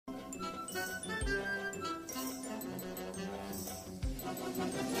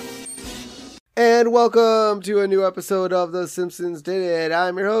And welcome to a new episode of The Simpsons Did It.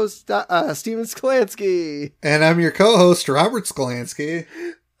 I'm your host, Steven Sklansky. And I'm your co-host, Robert Sklansky.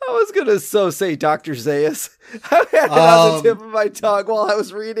 I was going to say Dr. Zaius. I had it on the tip of my tongue while I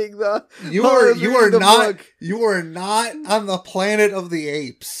was reading the book. You are not on the Planet of the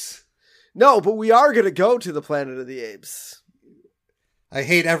Apes. No, but we are going to go to the Planet of the Apes. I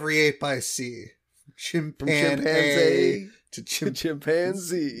hate every ape I see. Chimpan-A to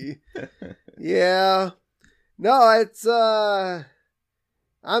chimpan-Z. Yeah. No, it's, I'm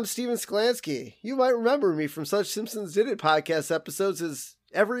Steven Sklansky. You might remember me from such Simpsons Did It podcast episodes as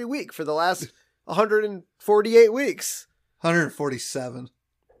every week for the last 148 weeks. 147.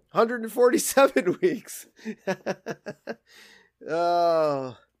 147 weeks.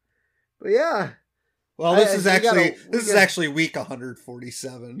 Oh. But yeah. Well, this is actually week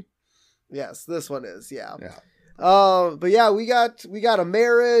 147. Yes, this one is, yeah. Yeah. But yeah, we got a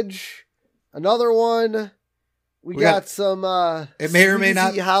marriage, another one. We got some it may or may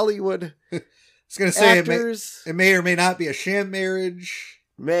not Hollywood. I was gonna say actors. it may or may not be a sham marriage.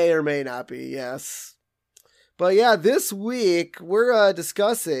 May or may not be, yes. But yeah, this week we're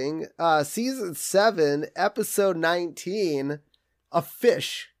discussing season 7, episode 19, A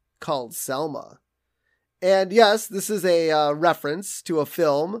Fish Called Selma. And yes, this is a reference to a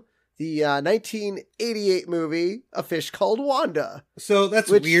film. The 1988 movie, A Fish Called Wanda. So that's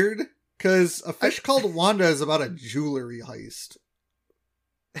weird, because A Fish Called Wanda is about a jewelry heist.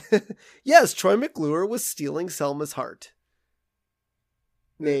 Yes, Troy McClure was stealing Selma's heart.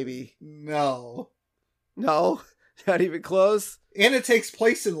 Maybe. No, not even close. And it takes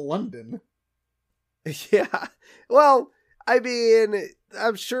place in London. Yeah. Well, I mean,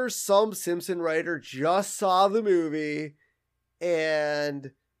 I'm sure some Simpson writer just saw the movie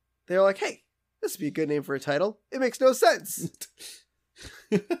and they're like, hey, this would be a good name for a title. It makes no sense.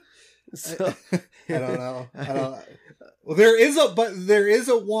 So, I don't know. Well, there is a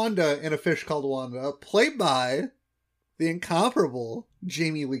Wanda in A Fish Called Wanda, played by the incomparable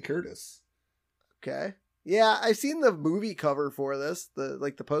Jamie Lee Curtis. Okay. Yeah, I've seen the movie cover for this,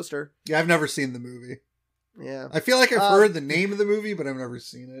 the poster. Yeah, I've never seen the movie. Yeah. I feel like I've heard the name of the movie, but I've never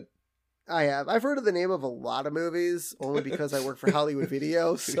seen it. I have. I've heard of the name of a lot of movies, only because I work for Hollywood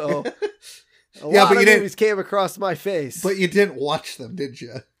Video, so a lot of movies came across my face. But you didn't watch them, did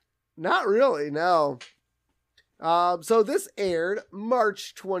you? Not really, no. So this aired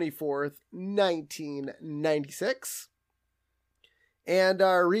March 24th, 1996. And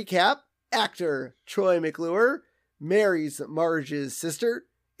our recap, actor Troy McClure marries Marge's sister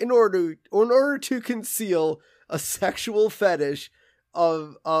in order to conceal a sexual fetish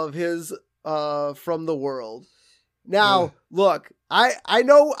of his from the world. Now, look, I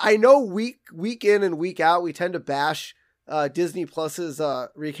know week in and week out we tend to bash Disney Plus's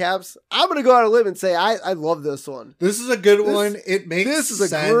recaps. I'm gonna go out on a limb and say I love this one. This is a good one. It makes this is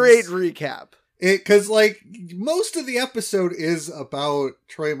sense. A great recap. Because like most of the episode is about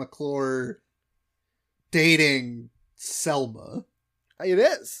Troy McClure dating Selma. It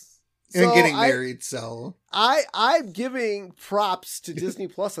is. And getting married, so I'm giving props to Disney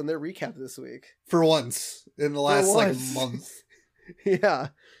Plus on their recap this week. For once. In the last like month. Yeah.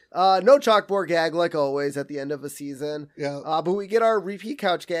 No chalkboard gag like always at the end of a season. Yeah. But we get our repeat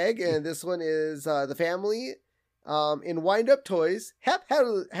couch gag, and this one is the family in wind-up toys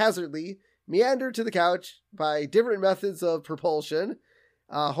haphazardly meander to the couch by different methods of propulsion.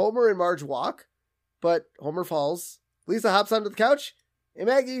 Homer and Marge walk, but Homer falls. Lisa hops onto the couch, and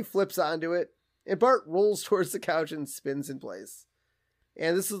Maggie flips onto it, and Bart rolls towards the couch and spins in place.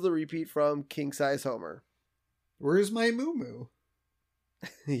 And this is the repeat from King Size Homer. Where's my moo-moo?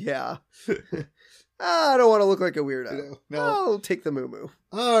 Yeah. I don't want to look like a weirdo. No. I'll take the moo-moo.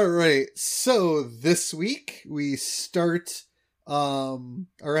 All right. So this week we start our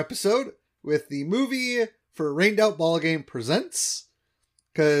episode with the movie for Rained Out Ball Game Presents.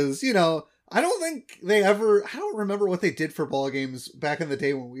 Because, I don't remember what they did for ball games back in the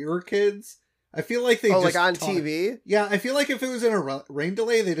day when we were kids. I feel like they just like on TV? Yeah, I feel like if it was in a rain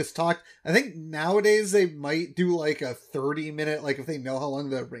delay, they just talked. I think nowadays they might do like a 30-minute, like if they know how long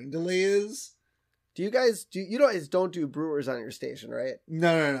the rain delay is. You guys don't do Brewers on your station, right?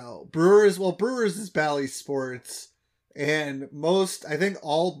 No. Brewers is Bally Sports. And I think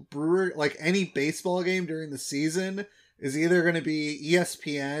all Brewer, like any baseball game during the season is either going to be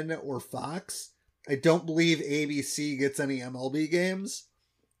ESPN or Fox. I don't believe ABC gets any MLB games.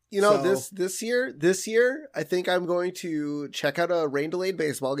 This year, I think I'm going to check out a rain delayed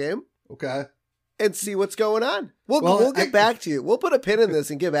baseball game. Okay. and see what's going on. We'll get back to you. We'll put a pin in this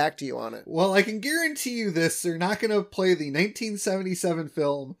and get back to you on it. Well, I can guarantee you this. They're not going to play the 1977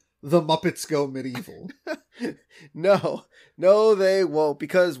 film The Muppets Go Medieval. No, they won't.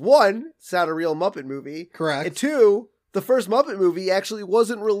 Because one, it's not a real Muppet movie. Correct. And two, the first Muppet movie actually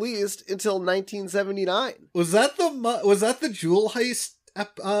wasn't released until 1979. Was that the Jewel Heist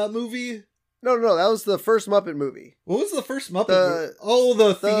movie? No, that was the first Muppet movie. What was the first Muppet movie? Oh,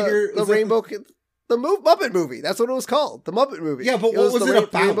 the theater. The Rainbow... The Muppet movie. That's what it was called. The Muppet movie. Yeah, but what was it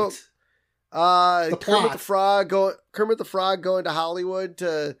about? Kermit the Frog going to Hollywood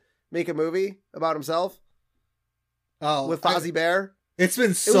to make a movie about himself. Oh, with Fozzie Bear. It's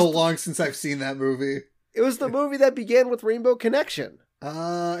been so long since I've seen that movie. It was the movie that began with Rainbow Connection.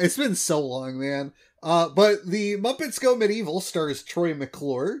 It's been so long, man. But the Muppets Go Medieval stars Troy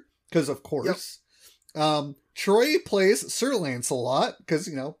McClure, because of course. Yep. Troy plays Sir Lancelot, because,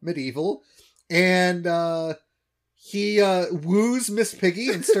 medieval. And he woos Miss Piggy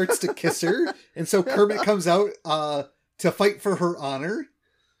and starts to kiss her. And so Kermit comes out to fight for her honor.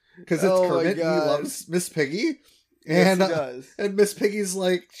 Because it's Kermit. He loves Miss Piggy. And, yes, he does. And Miss Piggy's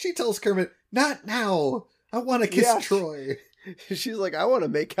like, she tells Kermit, not now. I want to kiss Troy. She's like, I want to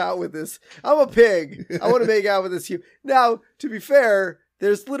make out with this. I'm a pig. I want to make out with this human. Now, to be fair,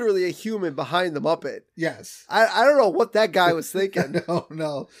 there's literally a human behind the Muppet. Yes. I don't know what that guy was thinking.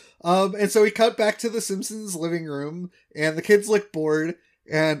 No. And so we cut back to the Simpsons living room, and the kids look bored.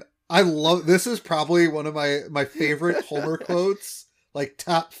 And this is probably one of my favorite Homer quotes, like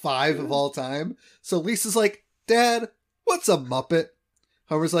top 5 of all time. So Lisa's like, Dad, what's a Muppet?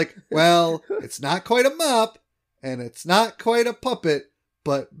 Homer's like, well, it's not quite a mop, and it's not quite a puppet,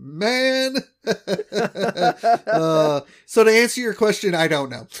 but man. So to answer your question, I don't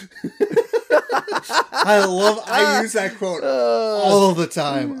know. I use that quote all the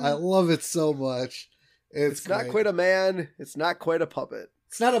time. I love it so much. It's not quite a man. It's not quite a puppet.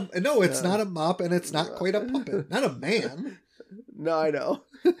 It's not a mop, and it's not quite a puppet. Not a man. No, I know.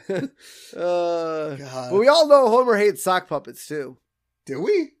 God. But we all know Homer hates sock puppets too. Do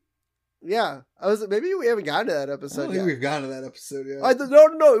we? Yeah. Maybe we haven't gotten to that episode I don't think we've gotten to that episode yet.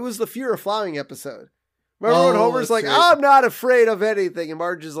 No, it was the Fear of Flying episode. Remember when Homer's like, right. I'm not afraid of anything, and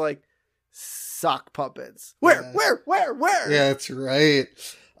Marge is like, sock puppets. Where? Yeah, that's right.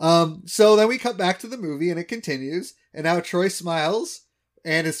 So then we cut back to the movie, and it continues, and now Troy smiles,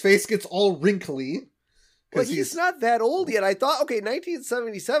 and his face gets all wrinkly. Well, he's not that old yet. I thought,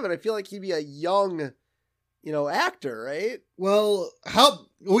 1977, I feel like he'd be a young, actor, right? Well,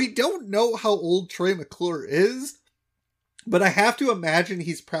 we don't know how old Troy McClure is, but I have to imagine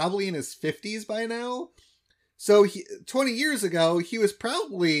he's probably in his 50s by now. So 20 years ago, he was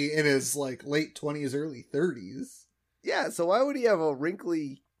probably in his late 20s, early 30s. Yeah, so why would he have a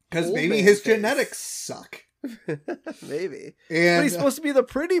wrinkly... Because maybe his genetics suck. Maybe. But he's supposed to be the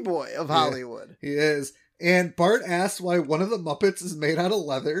pretty boy of Hollywood. He is. And Bart asks why one of the Muppets is made out of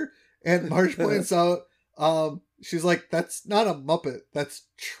leather. And Marge points out, she's like, that's not a Muppet. That's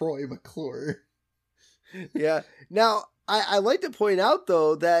Troy McClure. Yeah. Now, I like to point out,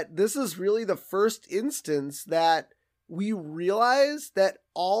 though, that this is really the first instance that we realize that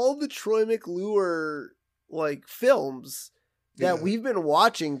all the Troy McClure, films that we've been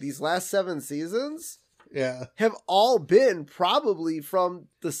watching these last 7 seasons have all been probably from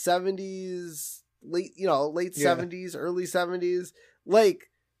the 70s, late 70s, early 70s.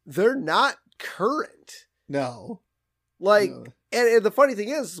 They're not current. No. And the funny thing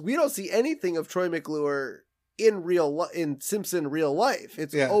is, we don't see anything of Troy McClure in Simpson real life.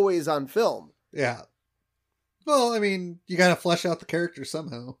 It's always on film. Yeah. Well, I mean, you got to flesh out the character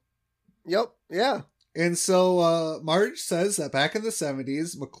somehow. Yep. Yeah. And so Marge says that back in the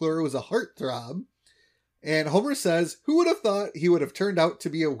 70s, McClure was a heartthrob. And Homer says, who would have thought he would have turned out to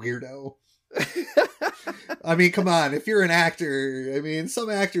be a weirdo? I mean, come on. If you're an actor, some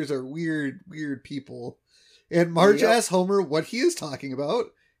actors are weird people. And Marge asks Homer what he is talking about.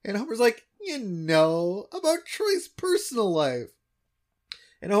 And Homer's like, about Troy's personal life.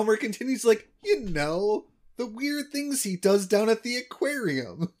 And Homer continues like, the weird things he does down at the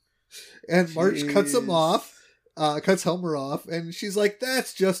aquarium. And Marge cuts Homer off. And she's like,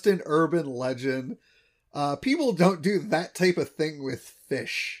 that's just an urban legend. People don't do that type of thing with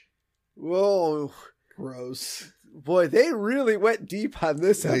fish. Whoa. Gross. Boy, they really went deep on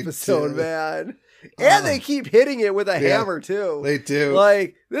this episode, man. And they keep hitting it with a hammer, too. They do.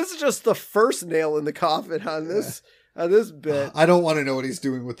 This is just the first nail in the coffin on this bit. I don't want to know what he's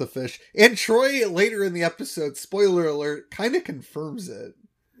doing with the fish. And Troy, later in the episode, spoiler alert, kind of confirms it.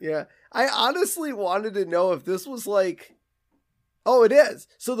 Yeah. I honestly wanted to know if this was Oh, it is.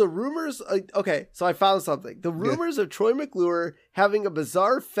 So the rumors, okay, so I found something. The rumors of Troy McClure having a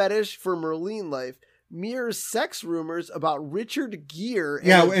bizarre fetish for Merlin life mirrors sex rumors about Richard Gere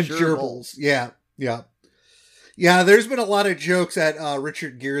and gerbils. Yeah, there's been a lot of jokes at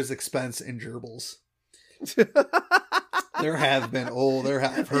Richard Gere's expense in gerbils. There have been.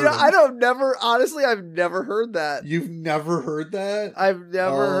 I've heard honestly, I've never heard that. You've never heard that? I've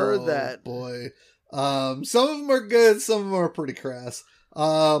never heard that. Boy. Some of them are good, some of them are pretty crass.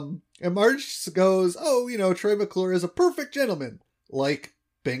 And Marge goes, Troy McClure is a perfect gentleman, like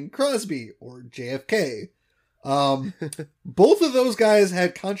Bing Crosby or JFK. Both of those guys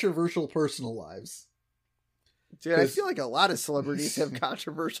had controversial personal lives. Dude, I feel like a lot of celebrities have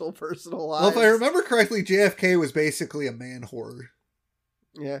controversial personal lives. Well, if I remember correctly, JFK was basically a man whore.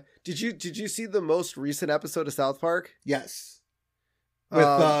 Yeah. Did you see the most recent episode of South Park? Yes.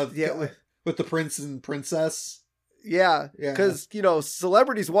 With the prince and princess. Yeah. Because,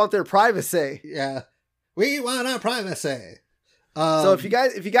 celebrities want their privacy. Yeah. We want our privacy. So if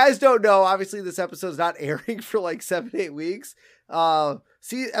you guys don't know, obviously this episode's not airing for like 7-8 weeks.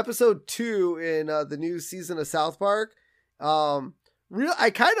 See episode 2 in the new season of South Park.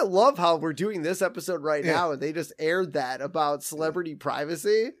 I kind of love how we're doing this episode right now, and they just aired that about celebrity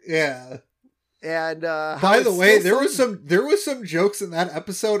privacy. Yeah. And by the way, there was some jokes in that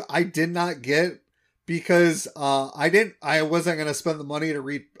episode I did not get because I wasn't gonna spend the money to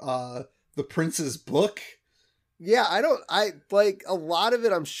read the Prince's book. Yeah, I like a lot of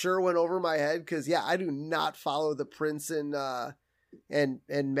it I'm sure went over my head because I do not follow the Prince and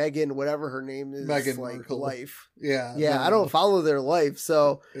Meghan, whatever her name is, Meghan like Markle. life. Yeah. I don't follow their life,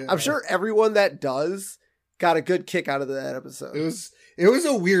 so I'm sure everyone that does got a good kick out of that episode. It was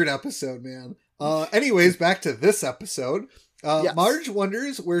a weird episode, man. Anyways, back to this episode. Yes. Marge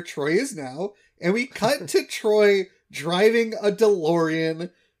wonders where Troy is now, and we cut to Troy driving a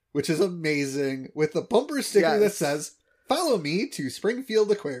DeLorean, which is amazing, with a bumper sticker that says, "Follow me to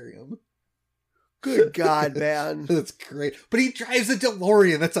Springfield Aquarium." Good God, man. That's great. But he drives a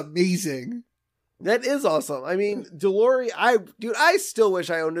DeLorean. That's amazing. That is awesome. I mean, DeLorean, I still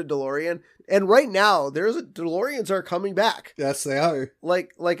wish I owned a DeLorean. And right now, DeLoreans are coming back. Yes, they are.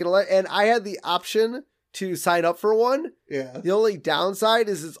 And I had the option to sign up for one. Yeah. The only downside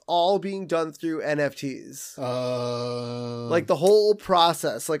is it's all being done through NFTs. Like the whole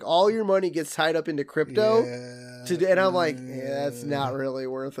process, like all your money gets tied up into crypto. And I'm like, that's not really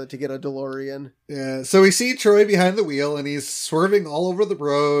worth it to get a DeLorean. Yeah. So we see Troy behind the wheel and he's swerving all over the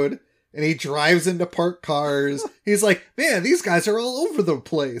road. And he drives into parked cars. He's like, man, these guys are all over the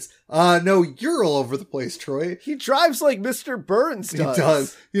place. No, you're all over the place, Troy. He drives like Mr. Burns does. He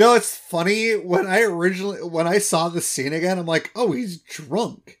does. It's funny. When I saw the scene again, I'm like, oh, he's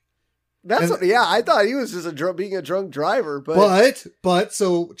drunk. I thought he was just being a drunk driver. But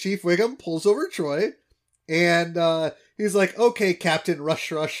so Chief Wiggum pulls over Troy. And he's like, okay, Captain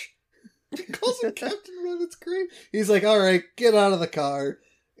Rush. He calls him Captain Rush. It's great. He's like, all right, get out of the car.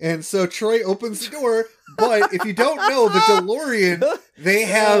 And so Troy opens the door, but if you don't know, the DeLorean, they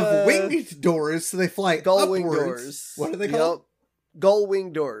have winged doors, so they fly gull-wing upwards. Doors. What are they called?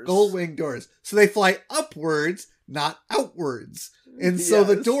 Gull-wing doors. Gull-wing doors. So they fly upwards, not outwards. And so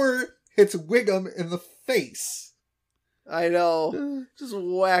the door hits Wiggum in the face. I know. Just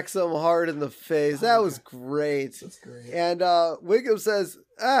whacks him hard in the face. That was great. That's great. And Wiggum says,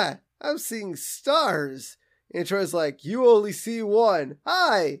 I'm seeing stars. And Troy's like, you only see one.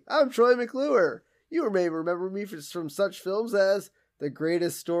 Hi, I'm Troy McClure. You may remember me from such films as The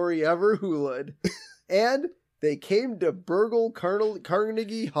Greatest Story Ever, Hoolid. And they came to burgle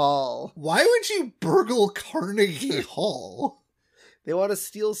Carnegie Hall. Why would you burgle Carnegie Hall? They want to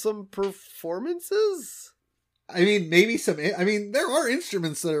steal some performances? I mean, there are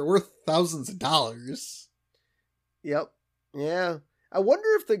instruments that are worth thousands of dollars. Yep. Yeah. I wonder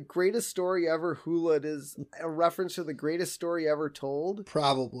if The Greatest Story Ever Hoolid is a reference to The Greatest Story Ever Told.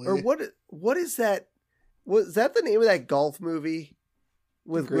 Probably. Or what is that? Was that the name of that golf movie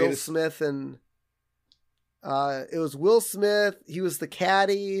with Will Smith and it was Will Smith. He was the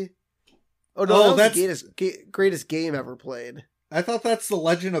caddy. Oh no, that's the greatest game ever played. I thought that's The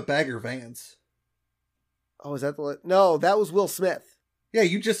Legend of Bagger Vance. Oh, is that No, that was Will Smith. Yeah,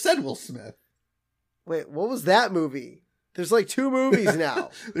 you just said Will Smith. Wait, what was that movie? There's like 2 movies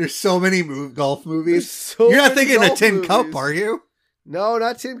now. There's so many golf movies. You're not thinking of Tin Cup, are you? No,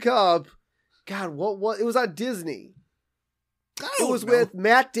 not Tin Cup. God, what? It was on Disney. It was with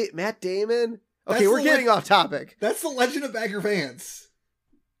Matt Damon. Okay, we're getting off topic. That's The Legend of Bagger Vance.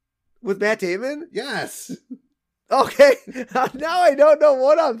 With Matt Damon? Yes. Okay, now I don't know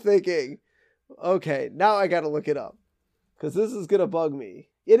what I'm thinking. Okay, now I gotta look it up. because this is gonna bug me.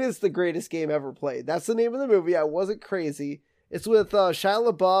 It is the greatest game ever played. That's the name of the movie. I wasn't crazy. It's with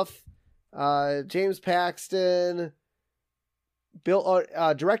Shia LaBeouf, James Paxton,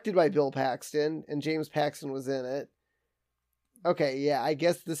 directed by Bill Paxton, and James Paxton was in it. Okay, yeah, I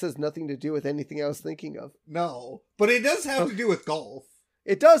guess this has nothing to do with anything I was thinking of. No, but it does have to do with golf.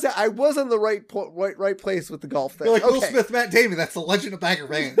 It does. I was in the right place with the golf thing. You're like Will Smith, Matt Damon. That's the Legend of Bagger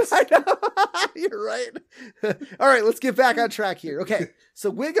Vance. I know. You're right. All right, let's get back on track here. Okay,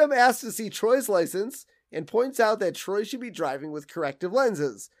 so Wiggum asks to see Troy's license and points out that Troy should be driving with corrective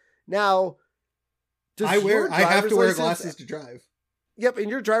lenses. Now, I have to wear glasses to drive. Yep, and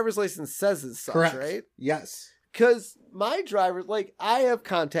your driver's license says as such, correct. Right? Yes. Because my driver, like, I have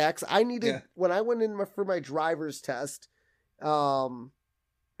contacts. I needed, when I went in for my driver's test,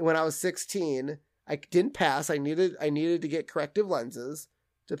 when I was 16, I didn't pass. I needed to get corrective lenses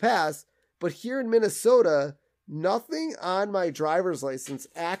to pass. But here in Minnesota, nothing on my driver's license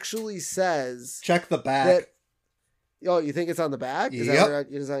actually says... Check the back. You think it's on the back? Is that where it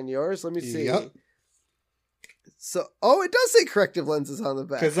is on yours? Let me see. Yep. So, it does say corrective lenses on the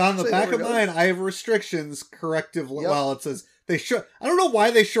back. Because on the back of mine, I have restrictions, corrective. Well, it says they I don't know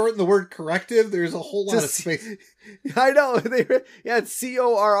why they shorten the word corrective. There's a whole lot of space. I know. It's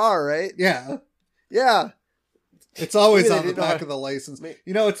CORR, right? Yeah. Yeah. It's always on the back of the license.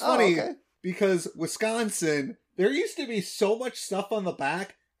 It's funny because Wisconsin, there used to be so much stuff on the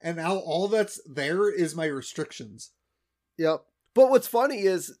back, and now all that's there is my restrictions. Yep. But what's funny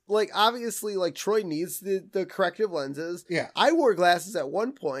is, like, obviously, like, Troy needs the corrective lenses. Yeah. I wore glasses at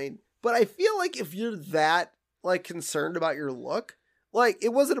one point, but I feel like if you're that, like, concerned about your look, like,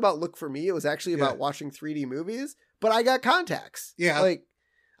 it wasn't about look for me. It was actually about watching 3D movies, but I got contacts. Yeah. Like,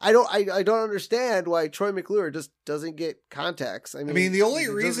 I don't understand why Troy McClure just doesn't get contacts. I mean the only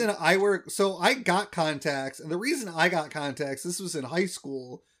reason I got contacts, and the reason I got contacts, this was in high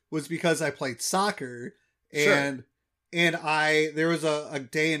school, was because I played soccer, and there was a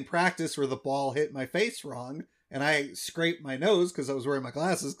day in practice where the ball hit my face wrong, and I scraped my nose because I was wearing my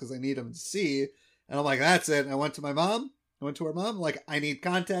glasses because I need them to see. And I'm like, that's it. And I went to her mom, like, I need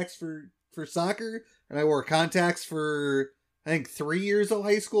contacts for soccer. And I wore contacts for, I think, 3 years of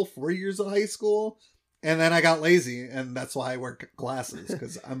high school, 4 years of high school. And then I got lazy, and that's why I wear glasses,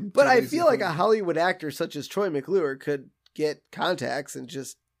 because I'm But I feel like a Hollywood actor such as Troy McClure could get contacts and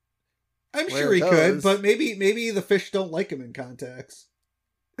just... I'm sure he could, but maybe the fish don't like him in contacts.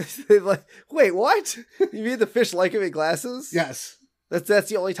 Like, wait, what? You mean the fish like him in glasses? Yes. That's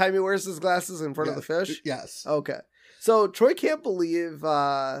the only time he wears his glasses in front of the fish? Yes. Okay. So Troy can't believe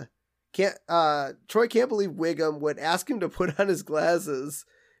Wiggum would ask him to put on his glasses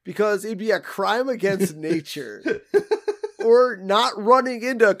because it'd be a crime against nature. Or not running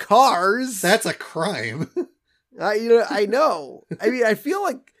into cars. That's a crime. I know. I mean, I feel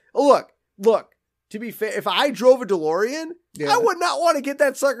like, look, to be fair, if I drove a DeLorean, I would not want to get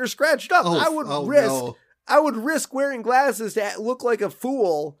that sucker scratched up. I would risk wearing glasses to look like a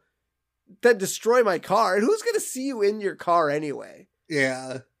fool than destroy my car. And who's going to see you in your car anyway?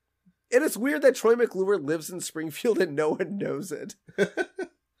 Yeah. And it's weird that Troy McClure lives in Springfield and no one knows it.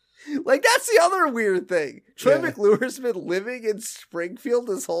 Like, that's the other weird thing. Troy McClure's been living in Springfield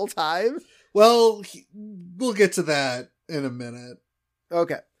this whole time. Well, we'll get to that in a minute.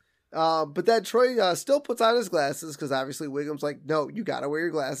 Okay. But then Troy still puts on his glasses because obviously Wiggum's like, no, you gotta wear your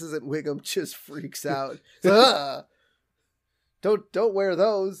glasses, and Wiggum just freaks out. Don't wear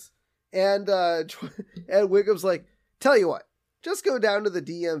those. And Wiggum's like, tell you what, just go down to the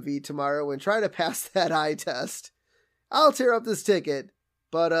DMV tomorrow and try to pass that eye test. I'll tear up this ticket,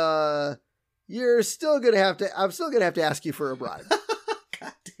 but I'm still gonna have to ask you for a bribe.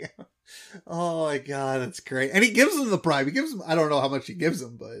 God damn. Oh my God, that's great. And he gives him the bribe. I don't know how much he gives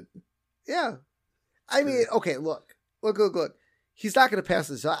him, but yeah. I mean, okay, look. He's not going to pass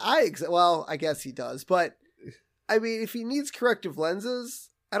his eye. Well, I guess he does, but I mean, if he needs corrective lenses,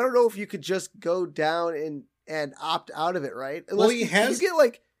 I don't know if you could just go down and opt out of it, right? Unless he has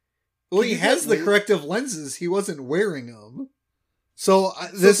the corrective lenses. He wasn't wearing them. So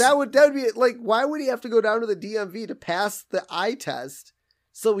that would be like, why would he have to go down to the DMV to pass the eye test?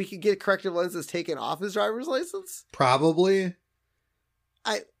 So we could get corrective lenses taken off his driver's license? Probably.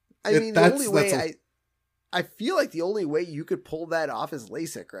 I mean, the only way I feel like the only way you could pull that off is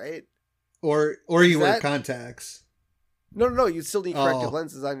LASIK, right? Or you wear contacts. No, you still need corrective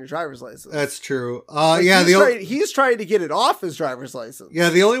lenses on your driver's license. That's true. He's trying to get it off his driver's license. Yeah,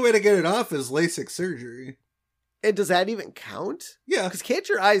 the only way to get it off is LASIK surgery. And does that even count? Yeah. Because can't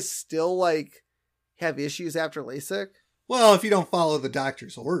your eyes still, like, have issues after LASIK? Well, if you don't follow the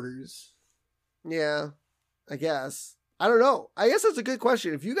doctor's orders. Yeah, I guess. I don't know. I guess that's a good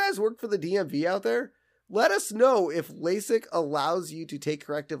question. If you guys work for the DMV out there, let us know if LASIK allows you to take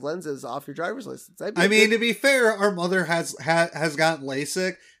corrective lenses off your driver's license. To be fair, our mother has gotten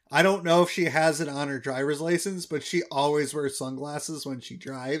LASIK. I don't know if she has it on her driver's license, but she always wears sunglasses when she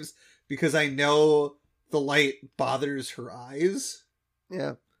drives because I know the light bothers her eyes.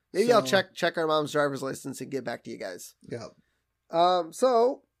 Yeah. Maybe I'll check our mom's driver's license and get back to you guys. Yeah. At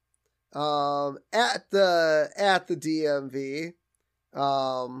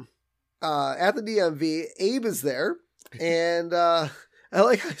the DMV, Abe is there, and I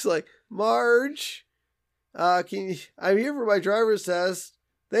was like, Marge, I'm here for my driver's test.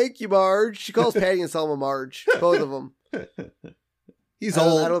 Thank you, Marge. She calls Patty and Selma Marge, both of them. He's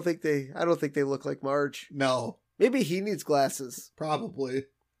old. I don't think they look like Marge. No. Maybe he needs glasses. Probably.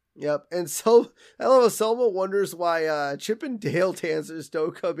 Yep. And so I love how Selma wonders why Chip and Dale dancers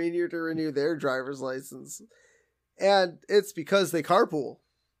don't come in here to renew their driver's license. And it's because they carpool.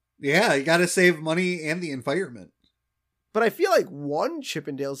 Yeah, you got to save money and the environment. But I feel like one Chip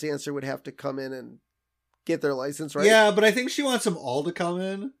and Dale dancer would have to come in and get their license, right? Yeah, but I think she wants them all to come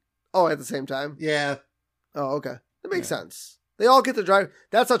in. Oh, at the same time? Yeah. Oh, okay. That makes sense. They all get the drive.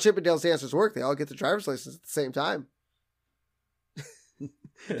 That's how Chip and Dale's dancers work. They all get the driver's license at the same time.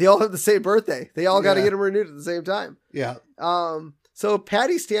 They all have the same birthday. They all got to get them renewed at the same time. Yeah. So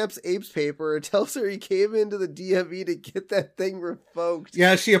Patty stamps Abe's paper and tells her he came into the DMV to get that thing revoked.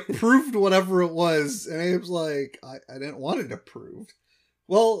 Yeah, she approved whatever it was, and Abe's like, I didn't want it approved.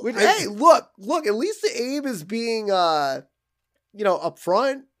 Well, hey, look, at least the Abe is being,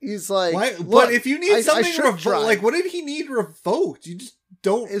 upfront. He's like, why? But if you need something revoked, like, what did he need revoked? You just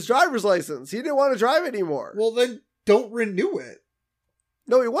don't. His driver's license. He didn't want to drive anymore. Well, then don't renew it.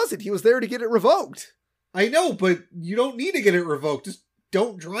 No, he wasn't. He was there to get it revoked. I know, but you don't need to get it revoked. Just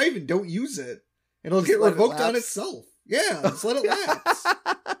don't drive and don't use it. And it'll get revoked on itself. Yeah, just let it lapse.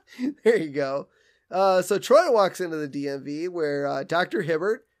 There you go. So Troy walks into the DMV where Dr.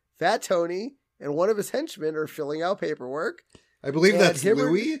 Hibbert, Fat Tony, and one of his henchmen are filling out paperwork. I believe that's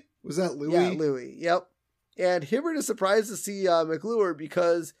Louie. Was that Louie? Yeah, Louie. Yep. And Hibbert is surprised to see McClure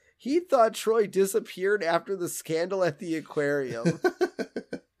because he thought Troy disappeared after the scandal at the aquarium.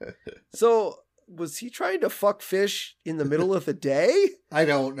 So, was he trying to fuck fish in the middle of the day? I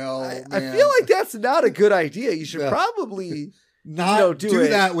don't know. I feel like that's not a good idea. You should probably not do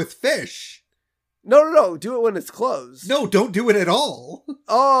that with fish. No. Do it when it's closed. No, don't do it at all.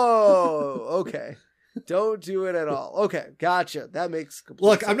 Oh, okay. Don't do it at all. Okay, gotcha. That makes complete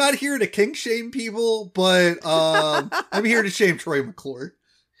sense. Look, I'm not here to kink shame people, but I'm here to shame Troy McClure.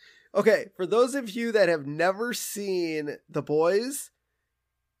 Okay, for those of you that have never seen The Boys,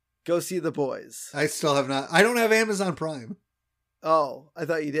 go see The Boys. I still have not. I don't have Amazon Prime. Oh, I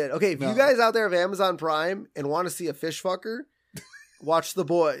thought you did. Okay, if you guys out there have Amazon Prime and want to see a fish fucker, watch The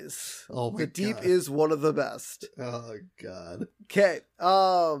Boys. Oh my God. The Deep is one of the best. Oh God. Okay,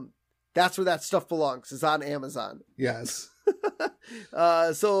 that's where that stuff belongs. It's on Amazon. Yes.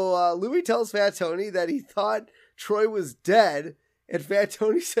 So Louis tells Fat Tony that he thought Troy was dead, and Fat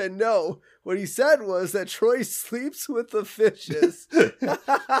Tony said no. What he said was that Troy sleeps with the fishes.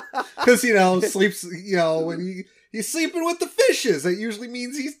 Because, sleeps, when he's sleeping with the fishes, that usually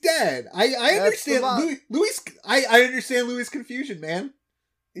means he's dead. I understand I understand Louis' confusion, man.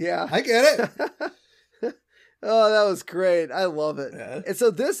 Yeah. I get it. Oh, that was great. I love it. Yeah. And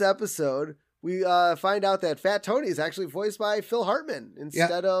so this episode, we find out that Fat Tony is actually voiced by Phil Hartman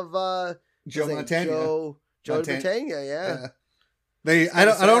instead of Joe Montana. Joe Montana, yeah. I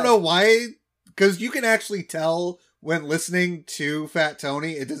don't know why, because you can actually tell when listening to Fat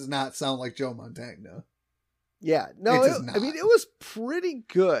Tony, it does not sound like Joe Montana. Yeah, no, it was pretty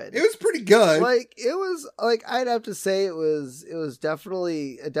good. It was pretty good. I'd have to say it was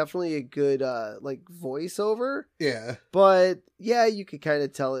definitely a good voiceover. Yeah, but yeah, you could kind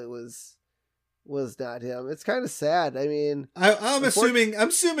of tell it was not him. It's kind of sad. I mean, I'm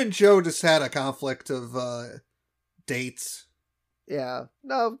assuming Joe just had a conflict of dates. Yeah,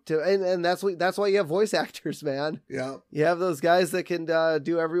 no, and that's why you have voice actors, man. Yeah, you have those guys that can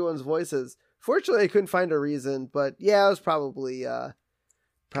do everyone's voices. Fortunately, I couldn't find a reason, but yeah, it was probably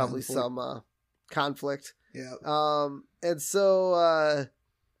some conflict. Yeah. And so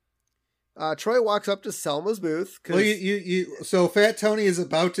Troy walks up to Selma's booth. So Fat Tony is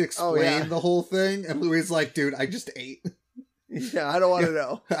about to explain the whole thing, and Louis is like, "Dude, I just ate." Yeah, I don't want to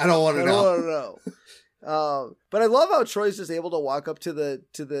know. I don't want to know. But I love how Troy's just able to walk up to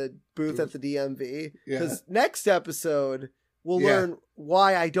the booth at the DMV. Because next episode, we'll learn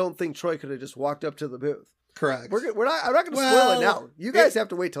why I don't think Troy could have just walked up to the booth. Correct. I'm not going to spoil it now. You guys have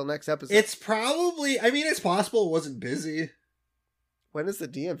to wait till next episode. It's probably, I mean, it's possible it wasn't busy. When is the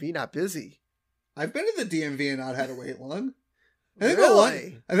DMV not busy? I've been to the DMV and not had to wait long. I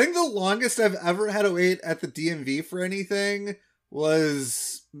think the longest I've ever had to wait at the DMV for anything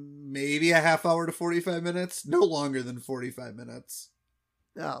was maybe a half hour to 45 minutes. No longer than 45 minutes.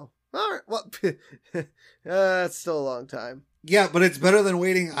 Oh, all right. Well, that's still a long time. Yeah, but it's better than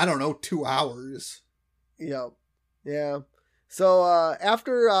waiting, I don't know, 2 hours. Yep. Yeah. So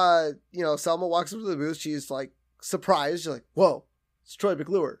after Selma walks up to the booth, she's like surprised. She's like, "Whoa, it's Troy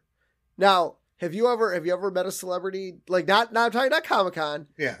McClure." Now, have you ever met a celebrity, like not I'm talking not Comic-Con.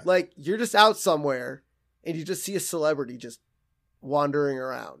 Yeah. Like you're just out somewhere and you just see a celebrity just wandering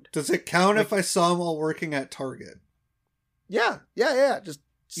around. Does it count if I saw him while working at Target? Yeah. Just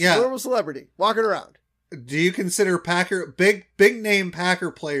normal celebrity walking around. Do you consider big name Packer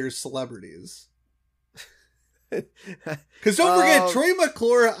players celebrities? Because don't forget, Troy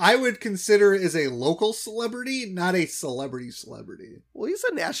McClure, I would consider is a local celebrity, not a celebrity. Well, he's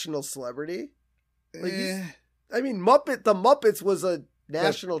a national celebrity. Like the Muppets was a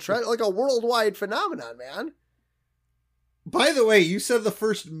national trend, like a worldwide phenomenon, man. By the way, you said the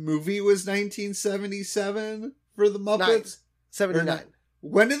first movie was 1977 for the Muppets? 79.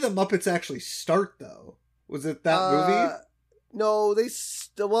 When did the Muppets actually start, though? Was it that movie? No, the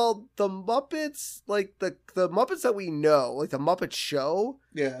Muppets, like the Muppets that we know, like the Muppet Show,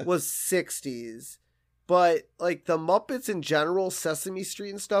 was 60s. But like the Muppets in general, Sesame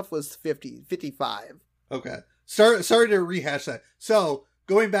Street and stuff was 55. Okay. Sorry to rehash that. So,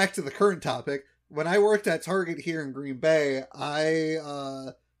 going back to the current topic, when I worked at Target here in Green Bay, I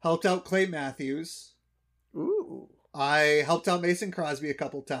helped out Clay Matthews. Ooh. I helped out Mason Crosby a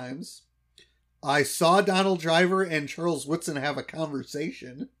couple times. I saw Donald Driver and Charles Woodson have a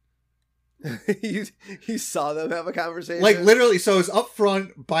conversation. You saw them have a conversation? Like literally, so it was up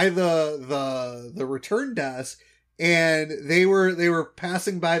front by the return desk, and they were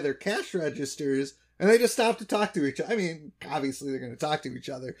passing by their cash registers, and they just stopped to talk to each other. I mean, obviously they're going to talk to each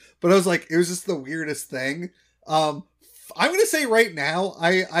other, but I was like, it was just the weirdest thing. I'm going to say right now,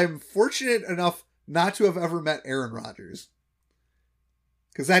 I'm fortunate enough not to have ever met Aaron Rodgers.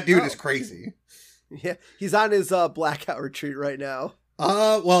 Because that dude is crazy. Yeah, he's on his blackout retreat right now.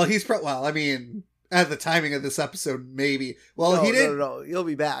 Well, I mean, at the timing of this episode, maybe. Well, he did. No. He'll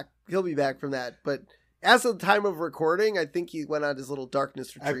be back. He'll be back from that. But as of the time of recording, I think he went on his little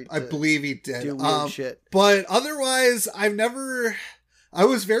darkness retreat. I believe he did. Do weird shit. But otherwise, I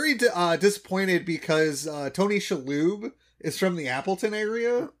was very disappointed because Tony Shalhoub is from the Appleton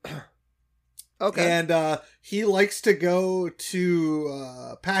area. Okay. And he likes to go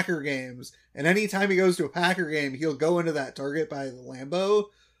to Packer games. And anytime he goes to a Packer game, he'll go into that Target by the Lambeau.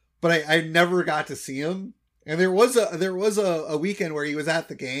 But I never got to see him. And there was a weekend where he was at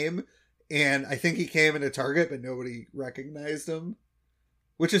the game, and I think he came into Target, but nobody recognized him.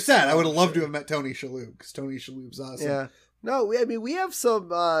 Which is sad. I would have loved to have met Tony Shalhoub, because Tony Shalhoub's awesome. Yeah. No, we have some,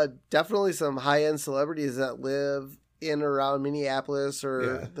 definitely some high-end celebrities that live in and around Minneapolis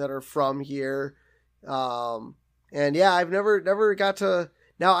or that are from here. And yeah, I've never got to.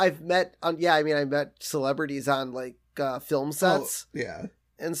 Now I've met I met celebrities on like film sets,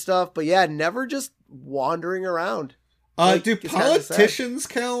 and stuff. But yeah, never just wandering around. Do politicians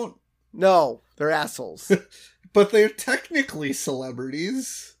count? No, they're assholes. But they're technically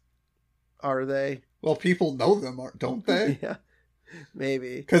celebrities. Are they? Well, people know them, don't they? Yeah,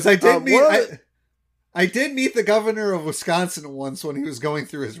 maybe. Because I did meet the governor of Wisconsin once when he was going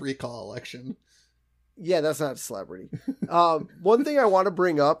through his recall election. Yeah, that's not a celebrity. One thing I want to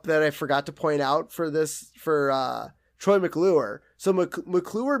bring up that I forgot to point out for Troy McClure. So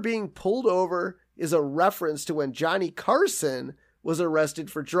McClure being pulled over is a reference to when Johnny Carson was arrested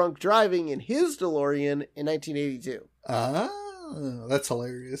for drunk driving in his DeLorean in 1982. Ah, that's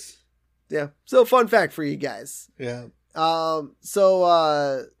hilarious. Yeah. So fun fact for you guys. Yeah.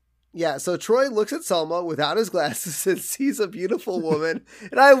 So Troy looks at Selma without his glasses and sees a beautiful woman.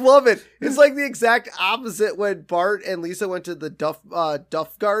 And I love it. It's like the exact opposite when Bart and Lisa went to the Duff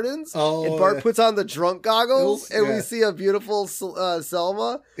Gardens. Oh, and Bart puts on the drunk goggles and we see a beautiful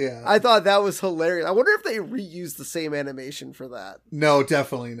Selma. Yeah. I thought that was hilarious. I wonder if they reused the same animation for that. No,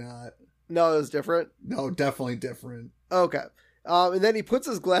 definitely not. No, it was different? No, definitely different. Okay. And then he puts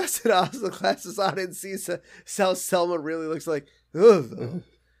his glasses on and sees how Selma really looks like. Ugh.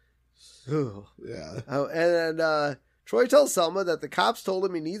 Ooh. Yeah. And then Troy tells Selma that the cops told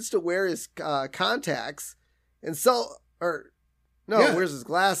him he needs to wear his contacts and wears his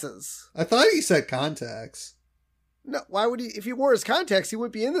glasses. I thought he said contacts. No, why would he? If he wore his contacts, he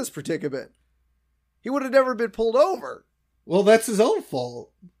wouldn't be in this predicament. he would have never been pulled over. Well, that's his own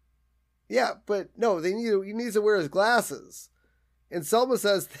fault. Yeah, but no, he needs to wear his glasses. And Selma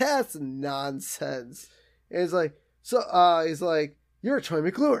says, that's nonsense. And he's like, you're Troy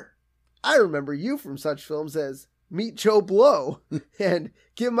McClure. I remember you from such films as Meet Joe Blow and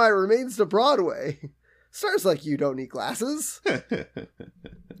Give My Remains to Broadway. Stars like you don't need glasses.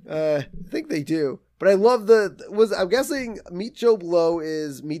 I think they do. But I love I'm guessing Meet Joe Blow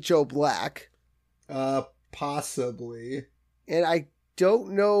is Meet Joe Black. Possibly. And I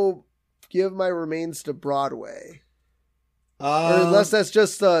don't know Give My Remains to Broadway. Or unless that's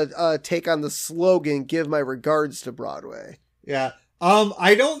just a take on the slogan, Give My Regards to Broadway. Yeah.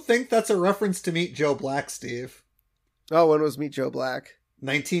 I don't think that's a reference to Meet Joe Black, Steve. Oh, when was Meet Joe Black?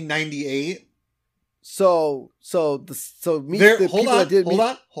 1998. Hold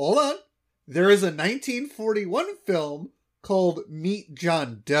on. There is a 1941 film called Meet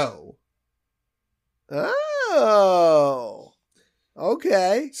John Doe. Oh.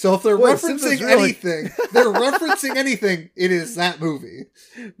 Okay. So if they're referencing anything, it is that movie.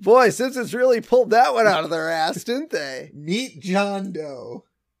 Boy, Simpsons really pulled that one out of their ass, didn't they? Meet John Doe.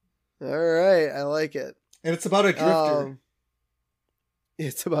 All right, I like it. And it's about a drifter.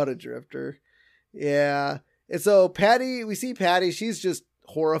 It's about a drifter. Yeah. And so we see Patty, she's just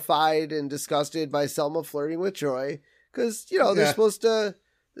horrified and disgusted by Selma flirting with Troy. Because, they're supposed to...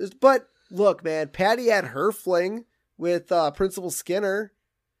 But, look, man, Patty had her fling with Principal Skinner.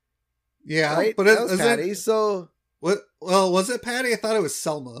 Yeah, right? but that was Patty, so... What? Well, was it Patty? I thought it was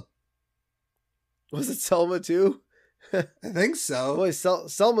Selma. Was it Selma, too? I think so. Boy,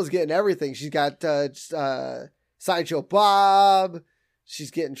 Selma's getting everything. She's got Sideshow Bob.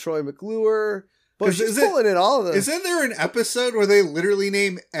 She's getting Troy McClure. But she's pulling in all of them. Isn't there an episode where they literally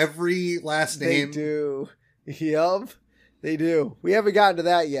name every last name? They do. Yup. They do. We haven't gotten to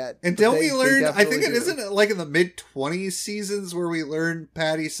that yet. And don't we learn, I think isn't like in the mid-20s seasons where we learn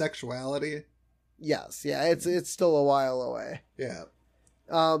Patty's sexuality? Yes. Yeah, it's still a while away. Yeah.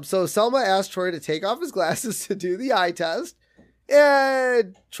 So Selma asked Troy to take off his glasses to do the eye test.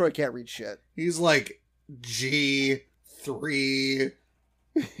 And Troy can't read shit. He's like G3,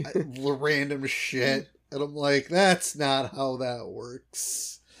 random shit. And I'm like, that's not how that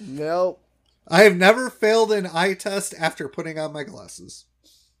works. Nope. I have never failed an eye test after putting on my glasses.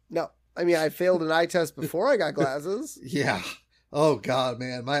 No. I mean, I failed an eye test before I got glasses. Yeah. Oh, God,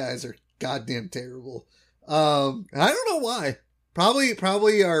 man. My eyes are goddamn terrible. And I don't know why.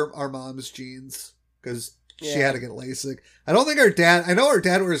 Probably our mom's genes, because she had to get LASIK. I don't think our dad... I know our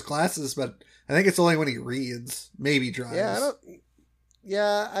dad wears glasses, but I think it's only when he reads. Maybe drives.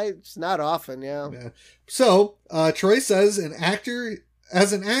 Yeah, it's not often, yeah. So, Troy says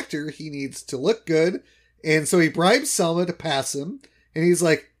as an actor, he needs to look good, and so he bribes Selma to pass him, and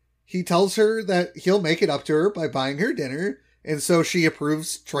he tells her that he'll make it up to her by buying her dinner, and so she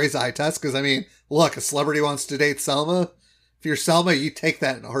approves Troy's eye test, because, I mean, look, a celebrity wants to date Selma. If you're Selma, you take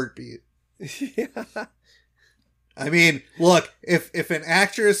that in a heartbeat. Yeah. I mean, look, if a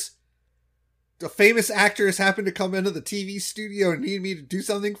famous actress happened to come into the TV studio and need me to do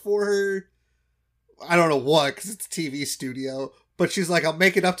something for her, I don't know what, because it's a TV studio, but she's like, I'll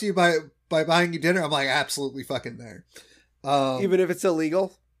make it up to you by buying you dinner. I'm like, absolutely fucking there. Even if it's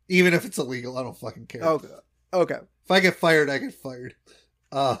illegal? Even if it's illegal, I don't fucking care. Okay. If I get fired, I get fired.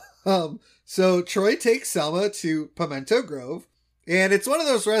 So Troy takes Selma to Pimento Grove, and it's one of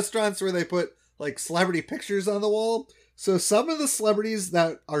those restaurants where they put like celebrity pictures on the wall. So some of the celebrities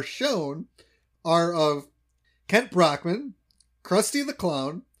that are shown are of Kent Brockman, Krusty the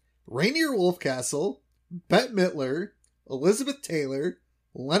Clown, Rainier Wolfcastle, Bette Midler, Elizabeth Taylor,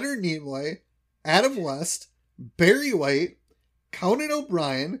 Leonard Nimoy, Adam West, Barry White, Conan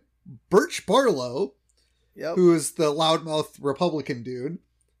O'Brien, Birch Barlow, who is the loudmouth Republican dude,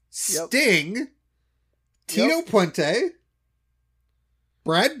 Sting, Tito Puente,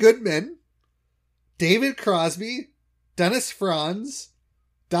 Brad Goodman, David Crosby, Dennis Franz,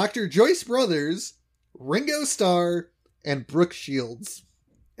 Dr. Joyce Brothers, Ringo Starr, and Brooke Shields.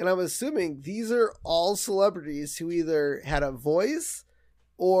 And I'm assuming these are all celebrities who either had a voice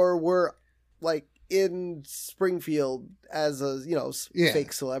or were like in Springfield as a,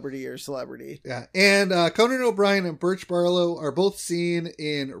 fake celebrity or celebrity. Yeah. And Conan O'Brien and Birch Barlow are both seen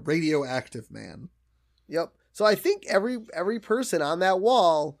in Radioactive Man. Yep. So I think every person on that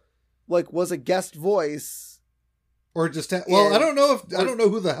wall was a guest voice. Or just I don't know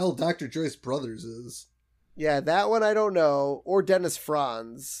who the hell Dr. Joyce Brothers is. Yeah, that one I don't know. Or Dennis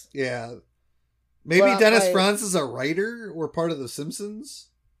Franz. Yeah. Maybe Dennis Franz is a writer or part of The Simpsons.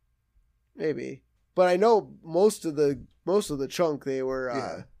 Maybe. But I know most of the chunk they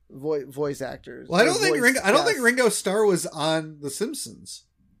were voice actors. Well, I don't think Ringo Starr was on The Simpsons.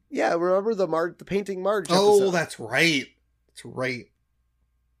 Yeah, remember the Painting Marge episode? episode? Oh, that's right. That's right.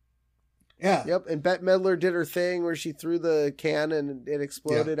 Yeah. Yep, and Bette Midler did her thing where she threw the can and it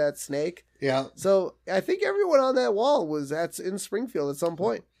exploded at Snake. Yeah. So I think everyone on that wall was in Springfield at some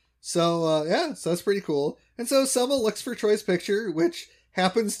point. So, so that's pretty cool. And so Selma looks for Troy's picture, which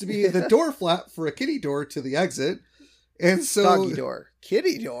happens to be the door flap for a kitty door to the exit. And so... Doggy door.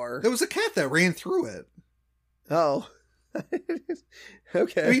 Kitty door? There was a cat that ran through it. Oh.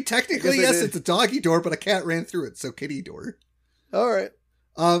 Okay. I mean, technically, yes, it's a doggy door, but a cat ran through it, so kitty door. All right.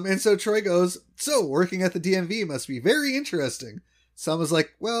 And so Troy goes, so working at the DMV must be very interesting. Selma's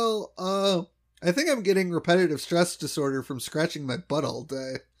like, well, I think I'm getting repetitive stress disorder from scratching my butt all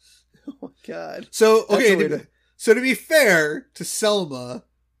day. Oh my God. So, okay, so to be fair to Selma,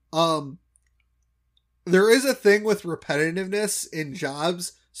 there is a thing with repetitiveness in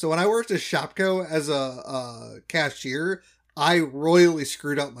jobs. So when I worked at Shopko as a cashier, I royally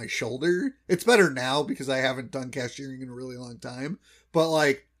screwed up my shoulder. It's better now because I haven't done cashiering in a really long time. But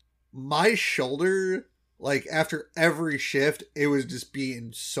like my shoulder, like after every shift, it was just being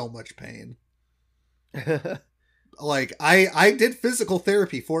in so much pain. Like I did physical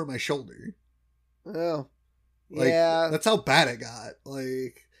therapy for my shoulder. Oh, like, yeah. That's how bad it got.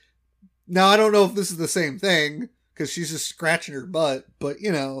 Like now I don't know if this is the same thing because she's just scratching her butt, but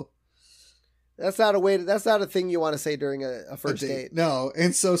you know. That's not a thing you want to say during a first date. No.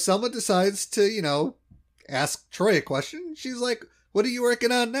 And so Selma decides to, you know, ask Troy a question. She's like, what are you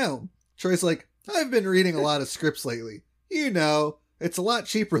working on now? Troy's like, I've been reading a lot of scripts lately. You know, it's a lot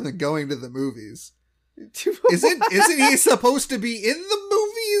cheaper than going to the movies. Isn't he supposed to be in the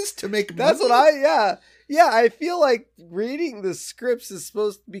movies to make money? That's what yeah, I feel like reading the scripts is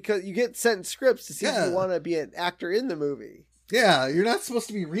because you get sent scripts to see if you want to be an actor in the movie. Yeah, you're not supposed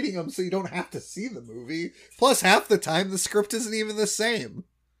to be reading them so you don't have to see the movie. Plus, half the time, the script isn't even the same.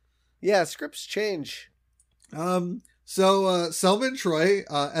 Yeah, scripts change. So Selma and Troy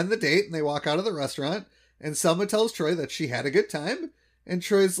end the date, and they walk out of the restaurant, and Selma tells Troy that she had a good time, and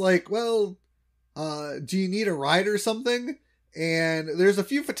Troy's like, well, do you need a ride or something? And there's a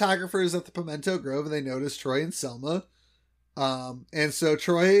few photographers at the Pimento Grove, and they notice Troy and Selma. And so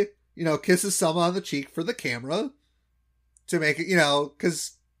Troy, you know, kisses Selma on the cheek for the camera, to make it, you know,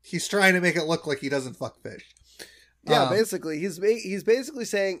 because he's trying to make it look like he doesn't fuck fish. Yeah, basically, he's basically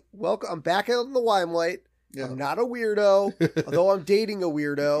saying, "Welcome, I'm back out in the limelight. Yeah. I'm not a weirdo, although I'm dating a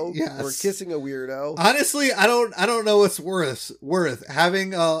weirdo or kissing a weirdo." Honestly, I don't know what's worth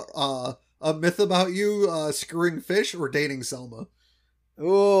having a myth about you screwing fish or dating Selma.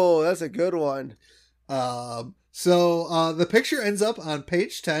 Oh, that's a good one. So the picture ends up on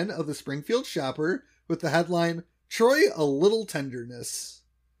page 10 of the Springfield Shopper with the headline, Troy, a little tenderness.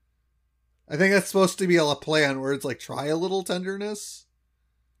 I think that's supposed to be a play on words like try a little tenderness.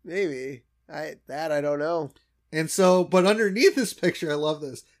 Maybe. I don't know. And so, but underneath this picture, I love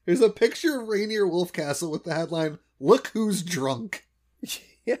this. There's a picture of Rainier Wolfcastle with the headline, Look Who's Drunk.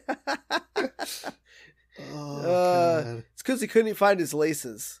 Yeah. God. It's because he couldn't find his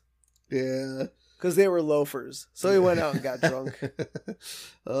laces. Yeah. Because they were loafers. So he went out and got drunk.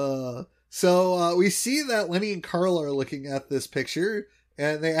 So we see that Lenny and Carl are looking at this picture,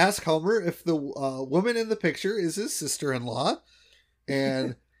 and they ask Homer if the woman in the picture is his sister-in-law.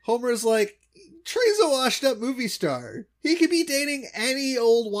 And Homer's like, Trey's a washed-up movie star. He could be dating any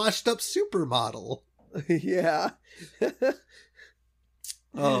old washed-up supermodel. Yeah.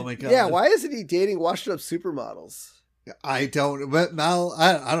 Oh my God. Yeah, why isn't he dating washed-up supermodels? I don't, but Mal,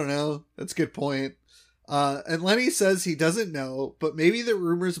 I don't know. That's a good point. And Lenny says he doesn't know, but maybe the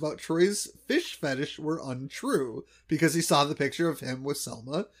rumors about Troy's fish fetish were untrue because he saw the picture of him with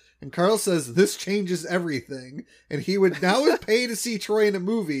Selma. And Carl says this changes everything, and he would now pay to see Troy in a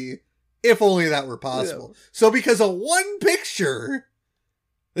movie if only that were possible. Yeah. So because of one picture,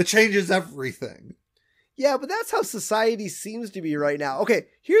 that changes everything. Yeah, but that's how society seems to be right now. Okay,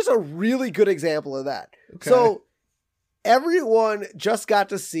 here's a really good example of that. Okay. So everyone just got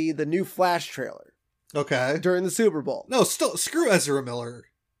to see the new Flash trailer. Okay. During the Super Bowl. No, still, screw Ezra Miller.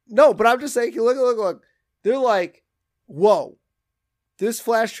 No, but I'm just saying, look. They're like, whoa, this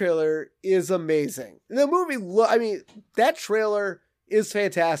Flash trailer is amazing. And the movie, that trailer is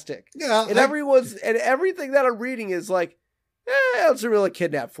fantastic. Yeah. And everything that I'm reading is like, Ezra Miller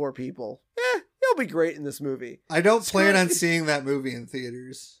kidnapped 4 people. He'll be great in this movie. I don't plan on seeing that movie in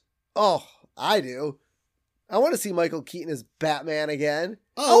theaters. Oh, I do. I want to see Michael Keaton as Batman again.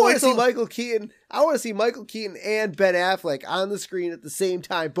 I want to see Michael Keaton. I want to see Michael Keaton and Ben Affleck on the screen at the same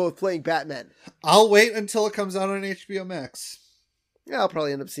time, both playing Batman. I'll wait until it comes out on HBO Max. Yeah, I'll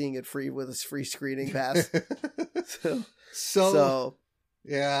probably end up seeing it free with a free screening pass. So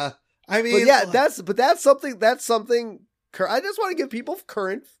yeah. I mean, but yeah, that's something. I just want to give people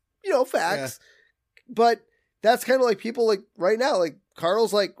current, facts. Yeah. But that's kind of like people like right now, like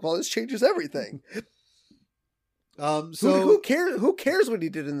Carl's like, well, this changes everything. So who cares? Who cares what he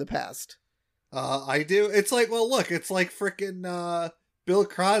did in the past? I do. It's like, well, look, it's like freaking Bill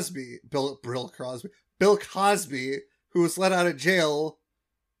Cosby, who was let out of jail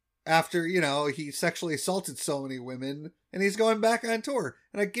after, he sexually assaulted so many women, and he's going back on tour.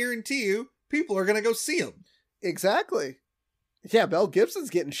 And I guarantee you, people are going to go see him. Exactly. Yeah, Mel Gibson's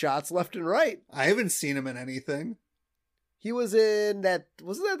getting shots left and right. I haven't seen him in anything. He was in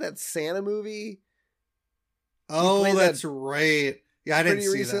wasn't that Santa movie? Oh, that's right. Yeah, I didn't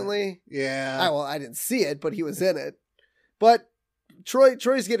see recently. That. Yeah. Well, I didn't see it, but he was in it. But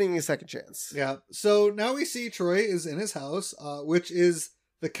Troy's getting a second chance. Yeah. So now we see Troy is in his house, which is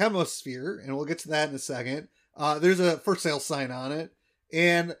the chemosphere, and we'll get to that in a second. There's a for sale sign on it,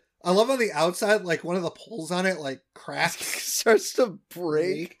 and I love on the outside, like one of the poles on it, like cracks, starts to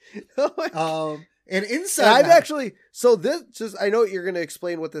break. And inside, I know you're going to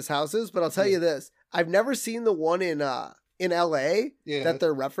explain what this house is, but I'll tell you this: I've never seen the one in LA that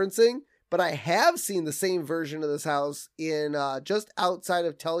they're referencing, but I have seen the same version of this house in just outside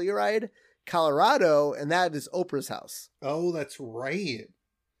of Telluride, Colorado, and that is Oprah's house. Oh, that's right.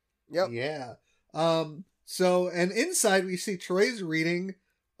 Yep. Yeah. So, and inside we see Troy's reading.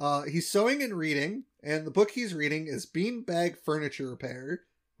 He's sewing and reading, and the book he's reading is Beanbag Furniture Repair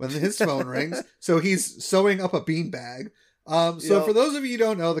when his phone rings. So he's sewing up a beanbag. For those of you who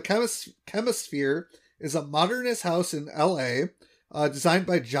don't know, the Chemosphere is a modernist house in LA, designed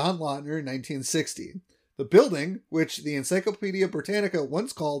by John Lautner in 1960. The building, which the Encyclopedia Britannica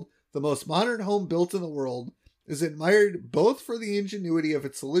once called the most modern home built in the world, is admired both for the ingenuity of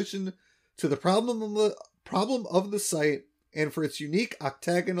its solution to the problem of the site and for its unique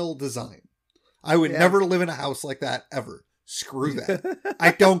octagonal design. I would never live in a house like that ever. Screw that.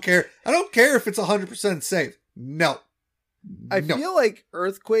 I don't care. I don't care if it's 100% safe. No. I feel like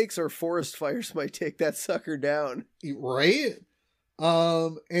earthquakes or forest fires might take that sucker down. Right?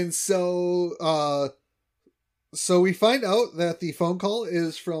 And so we find out that the phone call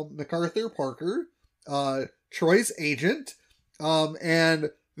is from MacArthur Parker, Troy's agent.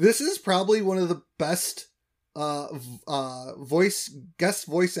 And this is probably one of the best guest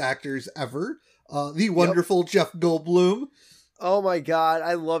voice actors ever. The wonderful Jeff Goldblum. Oh my God,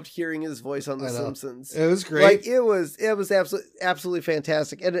 I loved hearing his voice on The Simpsons. It was great. Like it was absolutely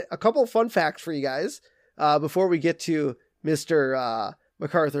fantastic. And a couple of fun facts for you guys before we get to Mr.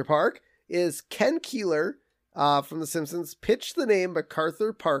 MacArthur Park is Ken Keeler from The Simpsons pitched the name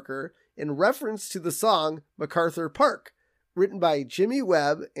MacArthur Parker in reference to the song MacArthur Park, written by Jimmy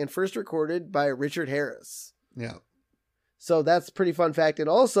Webb and first recorded by Richard Harris. Yeah. So that's a pretty fun fact. And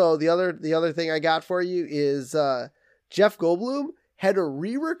also the other thing I got for you is Jeff Goldblum had to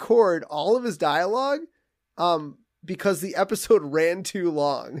re-record all of his dialogue because the episode ran too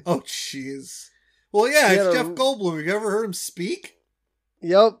long. Oh, jeez. Well, yeah, it's Jeff Goldblum. Have you ever heard him speak?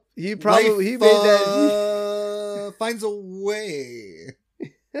 Yep. He made that. Finds a way.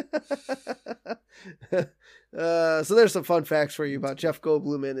 So there's some fun facts for you about Jeff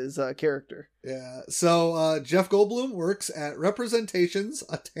Goldblum and his character. Yeah. So Jeff Goldblum works at Representations,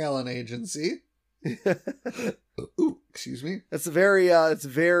 a talent agency. Ooh, excuse me. It's very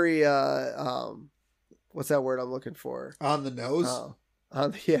what's that word I'm looking for? On the nose.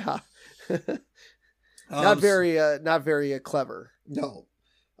 Yeah. Not very clever. No.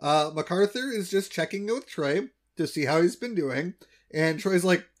 MacArthur is just checking with Troy to see how he's been doing. And Troy's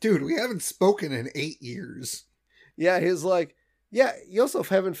like, dude, we haven't spoken in 8 years. Yeah, he's like, yeah, you also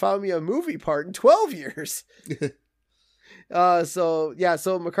haven't found me a movie part in 12 years. So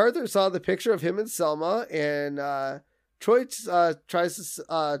MacArthur saw the picture of him and Selma, and Troy tries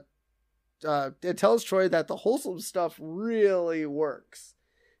to it tells Troy that the wholesome stuff really works.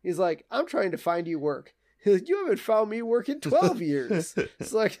 He's like, I'm trying to find you work. He's like, you haven't found me work in 12 years.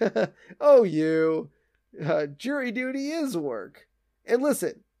 It's like, oh, jury duty is work. And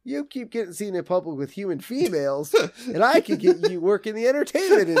listen, you keep getting seen in public with human females, and I can get you work in the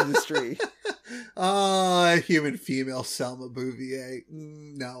entertainment industry. Human female Selma Bouvier.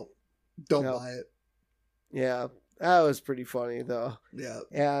 No, don't buy it. Yeah, that was pretty funny, though. Yeah.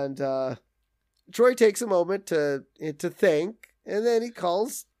 And Troy takes a moment to think, and then he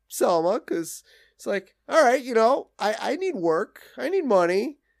calls Selma, because it's like, all right, I need work. I need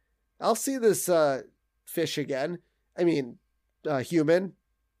money. I'll see this fish again. I mean, human,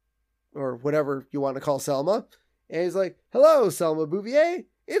 or whatever you want to call Selma. And he's like, "Hello, Selma Bouvier.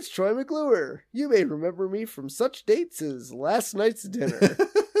 It's Troy McClure. You may remember me from such dates as last night's dinner."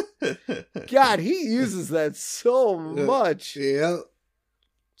 God, he uses that so much. Yeah.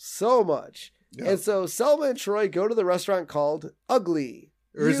 So much. Yeah. And so Selma and Troy go to the restaurant called Ugly.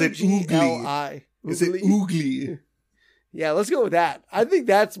 Or is it Ugly? Is it Oogly? Yeah, let's go with that. I think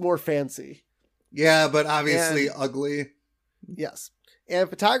that's more fancy. Yeah, but obviously ugly. Yes. And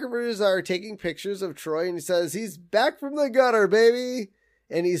photographers are taking pictures of Troy, and he says he's back from the gutter, baby.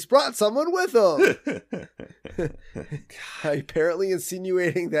 And he's brought someone with him. Apparently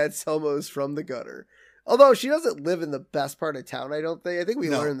insinuating that Selma is from the gutter. Although she doesn't live in the best part of town, I don't think. I think we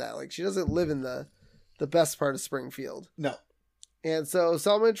learned that. Like, she doesn't live in the best part of Springfield. No. And so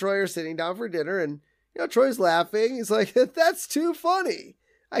Selma and Troy are sitting down for dinner, and, Troy's laughing. He's like, "That's too funny.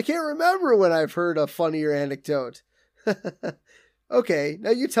 I can't remember when I've heard a funnier anecdote." Okay,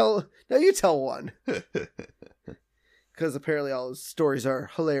 now you tell one. Because apparently all his stories are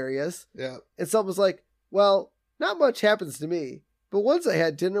hilarious. Yeah. And Selma's like, "Well, not much happens to me, but once I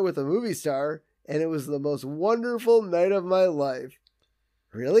had dinner with a movie star, and it was the most wonderful night of my life."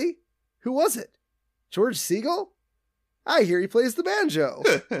 "Really? Who was it? George Siegel? I hear he plays the banjo."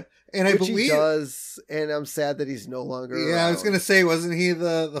 And I believe he does, and I'm sad that he's no longer around. I was going to say, wasn't he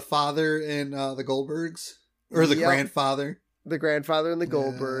the father in the Goldbergs? Or the grandfather? The grandfather in the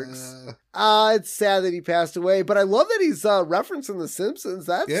Goldbergs. It's sad that he passed away, but I love that he's referencing The Simpsons.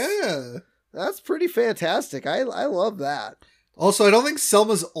 That's pretty fantastic. I love that. Also, I don't think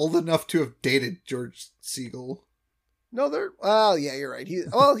Selma's old enough to have dated George Siegel. No, well, yeah, you're right.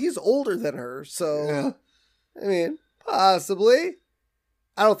 He's older than her, so yeah. I mean, possibly.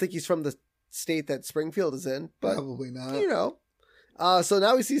 I don't think he's from the state that Springfield is in, but probably not. So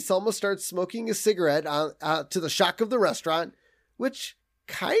now we see Selma start smoking a cigarette to the shock of the restaurant, which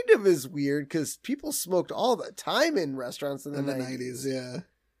kind of is weird because people smoked all the time in restaurants in the 90s.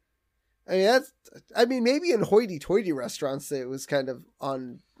 Yeah. I mean, maybe in hoity-toity restaurants it was kind of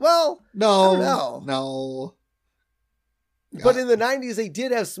on. Well, no, I don't know. No. But in the 90s, they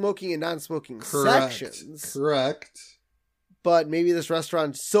did have smoking and non-smoking sections. Correct. But maybe this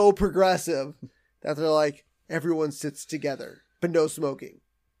restaurant's so progressive that they're like, everyone sits together, but no smoking.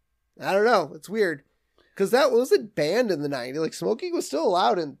 I don't know. It's weird. Because that wasn't banned in the 90s. Like, smoking was still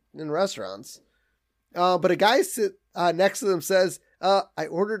allowed in restaurants. But a guy next to them says, "I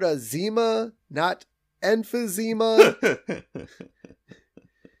ordered a Zima, not emphysema."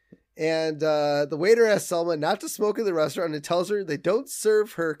 And the waiter asks Selma not to smoke in the restaurant and tells her they don't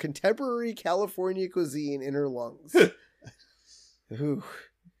serve her contemporary California cuisine in her lungs. Ooh.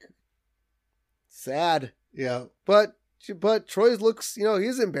 Sad. Yeah. But Troy looks,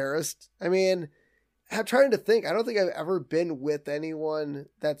 he's embarrassed. I mean, I'm trying to think. I don't think I've ever been with anyone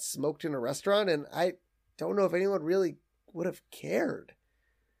that smoked in a restaurant, and I don't know if anyone really would have cared.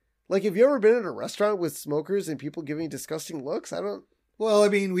 Like, have you ever been in a restaurant with smokers and people giving disgusting looks? Well, I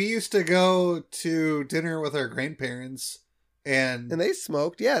mean, we used to go to dinner with our grandparents, and they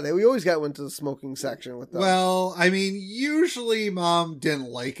smoked. Yeah, we always got to the smoking section with them. Well, I mean, usually Mom didn't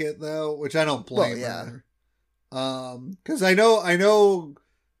like it though, which I don't blame her. Because I know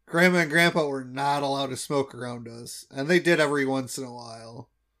Grandma and Grandpa were not allowed to smoke around us, and they did every once in a while.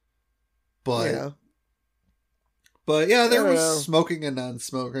 But yeah, there was smoking and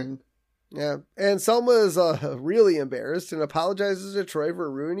non-smoking. Yeah, and Selma is really embarrassed and apologizes to Troy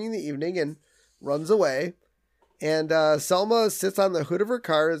for ruining the evening and runs away. And Selma sits on the hood of her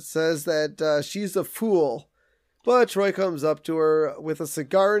car and says that she's a fool. But Troy comes up to her with a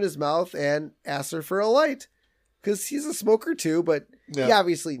cigar in his mouth and asks her for a light. Because he's a smoker too, but he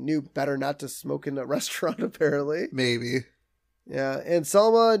obviously knew better not to smoke in a restaurant, apparently. Maybe. Yeah, and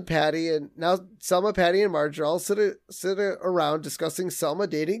Selma, Patty, and Marge are all sit around discussing Selma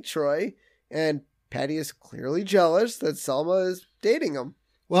dating Troy, and Patty is clearly jealous that Selma is dating him.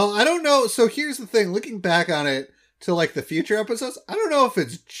 Well, I don't know. So here's the thing. Looking back on it to like the future episodes, I don't know if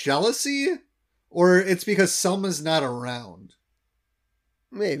it's jealousy or it's because Selma's not around.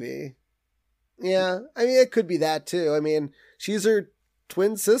 Maybe. Yeah, I mean, it could be that too. I mean, she's her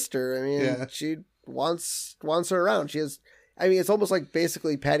twin sister. I mean, she wants her around. It's almost like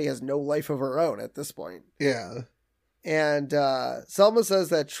basically Patty has no life of her own at this point. Yeah. And Selma says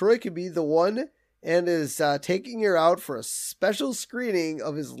that Troy could be the one and is taking her out for a special screening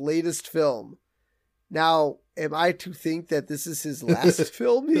of his latest film. Now, am I to think that this is his last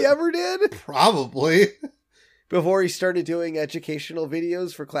film he ever did? Probably. Before he started doing educational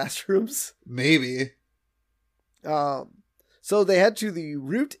videos for classrooms? Maybe. So they head to the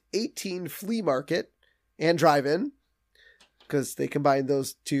Route 18 flea market and drive-in, because they combined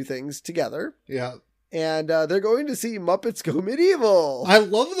those two things together. Yeah. And they're going to see Muppets Go Medieval. I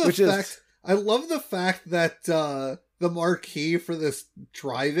love the fact that the marquee for this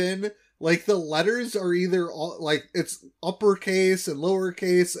drive-in, like the letters are either all, like it's uppercase and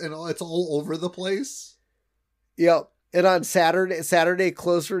lowercase and it's all over the place. Yep. And on Saturday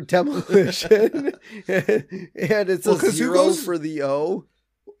closed for demolition. And it's a 0 for the O.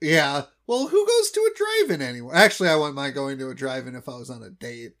 Yeah. Well, who goes to a drive-in anyway? Actually, I wouldn't mind going to a drive-in if I was on a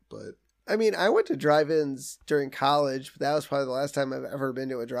date, but... I mean, I went to drive-ins during college, but that was probably the last time I've ever been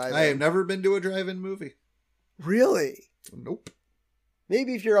to a drive-in. I have never been to a drive-in movie. Really? Nope.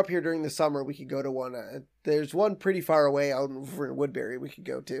 Maybe if you're up here during the summer, we could go to one. There's one pretty far away out over in Woodbury we could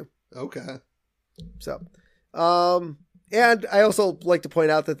go to. Okay. So, and I also like to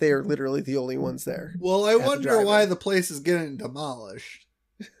point out that they are literally the only ones there. Well, I wonder why the place is getting demolished.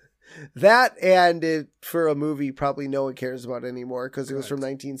 That and it, for a movie probably no one cares about anymore because it was from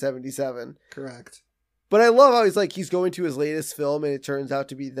 1977. Correct. But I love how he's going to his latest film and it turns out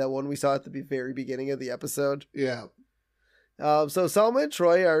to be the one we saw at the very beginning of the episode. Yeah. So Selma and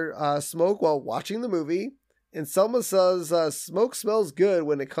Troy are smoke while watching the movie, and Selma says, "Smoke smells good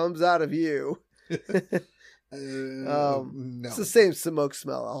when it comes out of you." No. It's the same smoke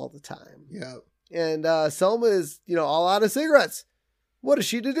smell all the time. Yeah. And Selma is, all out of cigarettes. What is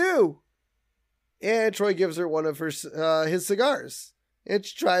she to do? And Troy gives her one of his cigars, and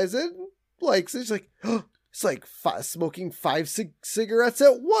she tries it, and likes it. She's like, "Oh, it's like smoking 5 cigarettes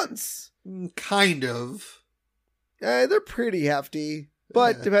at once." Kind of. They're pretty hefty,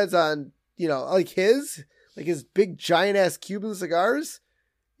 but depends on, like his big giant ass Cuban cigars.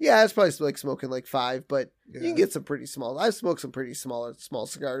 Yeah, it's probably like smoking like 5, but you can get some pretty small. I've smoked some pretty small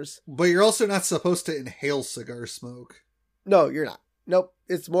cigars. But you're also not supposed to inhale cigar smoke. No, you're not. Nope.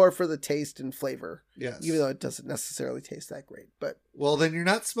 It's more for the taste and flavor. Yes. Even though it doesn't necessarily taste that great, but. Well, then you're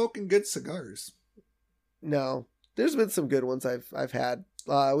not smoking good cigars. No. There's been some good ones I've had.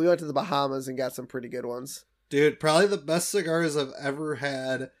 We went to the Bahamas and got some pretty good ones. Dude, probably the best cigars I've ever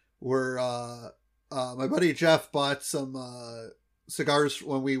had were, my buddy Jeff bought some, cigars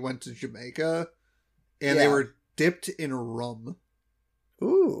when we went to Jamaica, and they were dipped in rum.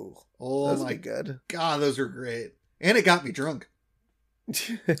 Ooh. Oh, those my good. God, those are great. And it got me drunk.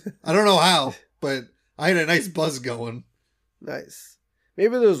 I don't know how, but I had a nice buzz going. Nice.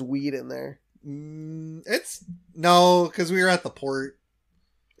 Maybe there's weed in there. It's no, because we were at the port.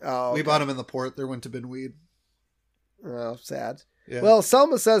 Oh, okay. We bought them in the port. There wouldn't have been weed. Oh, sad. Yeah. Well,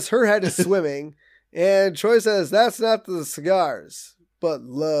 Selma says her head is swimming, and Troy says that's not the cigars, but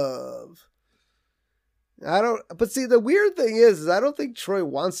love. But see, the weird thing is I don't think Troy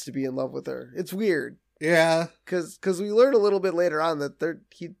wants to be in love with her. It's weird. Yeah. Because we learn a little bit later on that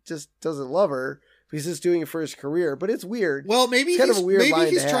he just doesn't love her. He's just doing it for his career, but it's weird. Well, maybe it's kind of a weird line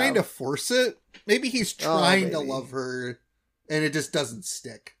he's to trying have. to force it. Maybe he's trying to love her, and it just doesn't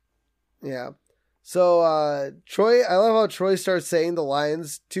stick. Yeah. So Troy, I love how Troy starts saying the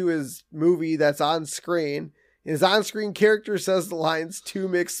lines to his movie that's on screen. His on-screen character says the lines to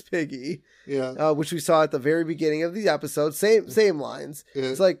Mix Piggy. Yeah. Which we saw at the very beginning of the episode. Same lines. Yeah.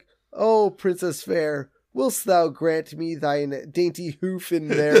 It's like, "Oh, Princess Fair, wilt thou grant me thine dainty hoof in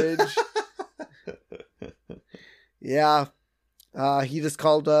marriage?" Yeah. He just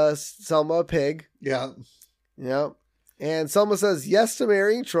called Selma a pig. Yeah. Yeah. And Selma says yes to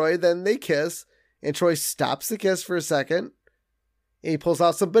marrying Troy. Then they kiss. And Troy stops the kiss for a second. And he pulls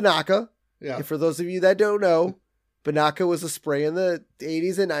out some Banaka. Yeah. And for those of you that don't know, Banaka was a spray in the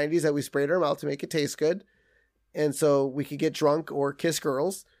 80s and 90s that we sprayed in our mouth to make it taste good. And so we could get drunk or kiss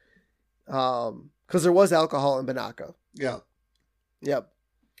girls. Because there was alcohol in Banaka. Yeah. Yep.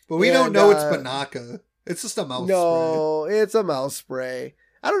 But we don't know it's Banaka. It's just a mouth spray. No, it's a mouth spray.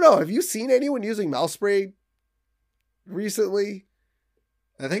 I don't know. Have you seen anyone using mouth spray recently?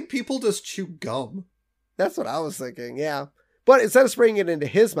 I think people just chew gum. That's what I was thinking, yeah. But instead of spraying it into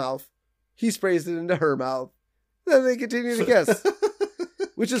his mouth, he sprays it into her mouth. Then they continue to kiss.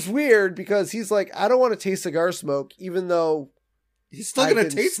 Which is weird because he's like, I don't want to taste cigar smoke, even though he's still going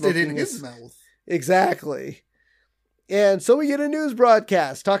to taste it in his mouth. Exactly. And so we get a news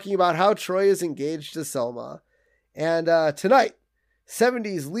broadcast talking about how Troy is engaged to Selma. And tonight,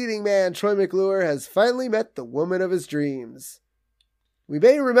 70s leading man Troy McClure has finally met the woman of his dreams. We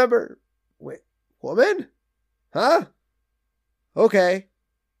may remember... Wait, woman? Huh? Okay.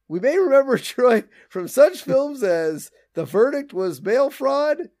 We may remember Troy from such films as The Verdict Was Mail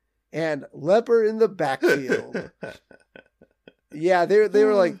Fraud and Leper in the Backfield. Yeah, they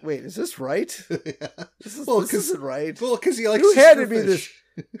were like, wait, is this right? Yeah. This isn't right. Well, because he likes Who handed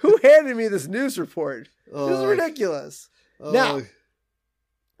me this news report? This is ridiculous. Now,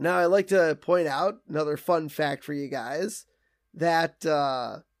 Now, I'd like to point out another fun fact for you guys that,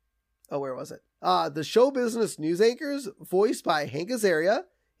 where was it? The show business news anchors, voiced by Hank Azaria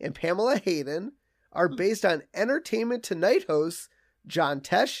and Pamela Hayden, are based on Entertainment Tonight hosts John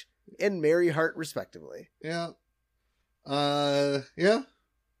Tesh and Mary Hart, respectively. Yeah. Yeah.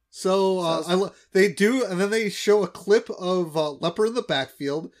 So they do, and then they show a clip of leper in the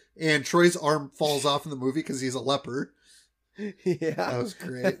backfield, and Troy's arm falls off in the movie because he's a leper. Yeah, that was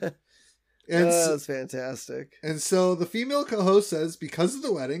great. And that was fantastic. And so the female co-host says, because of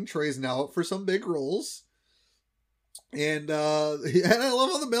the wedding, Troy's now up for some big roles. And I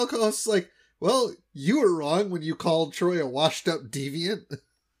love how the male co-host is like, well, you were wrong when you called Troy a washed-up deviant.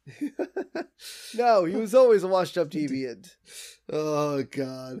 No, he was always a washed-up deviant. Oh,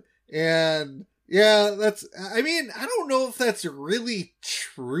 God. And yeah, I don't know if that's really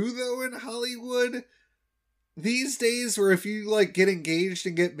true, though, in Hollywood these days, where if you like get engaged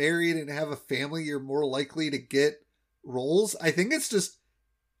and get married and have a family, you're more likely to get roles. I think it's just,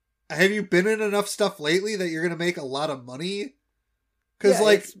 have you been in enough stuff lately that you're going to make a lot of money? Because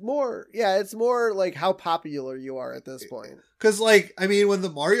it's more like how popular you are at this point. Because when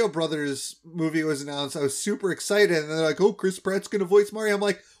the Mario Brothers movie was announced, I was super excited, and they're like, "Oh, Chris Pratt's going to voice Mario." I'm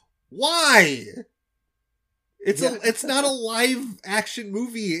like, why? It's not a live action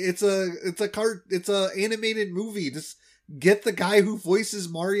movie. It's a animated movie. Just get the guy who voices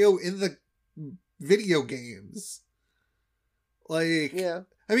Mario in the video games.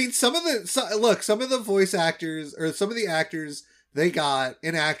 Some of the voice actors, or some of the actors they got,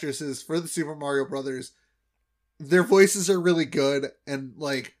 and actresses for the Super Mario Brothers, their voices are really good. And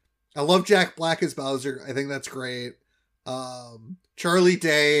I love Jack Black as Bowser. I think that's great. Charlie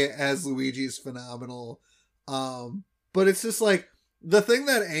Day as Luigi is phenomenal. But it's just the thing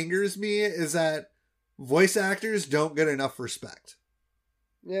that angers me is that voice actors don't get enough respect.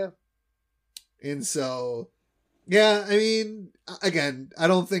 Yeah. And so, yeah, again, I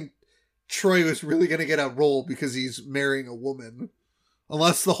don't think Troy was really going to get a role because he's marrying a woman.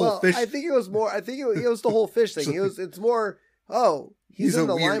 Unless the whole fish... I think it was the whole fish thing. It's more, he's in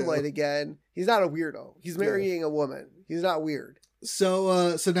the limelight again. He's not a weirdo. He's marrying a woman. He's not weird.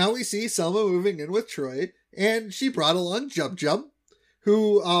 So now we see Selma moving in with Troy, and she brought along Jub Jub,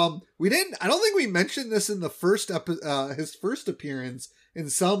 who, I don't think we mentioned this in the his first appearance in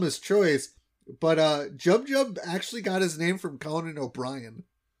Selma's Choice, but Jub Jub actually got his name from Conan O'Brien.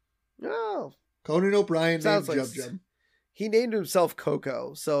 Oh. Conan O'Brien named Jub Jub. He named himself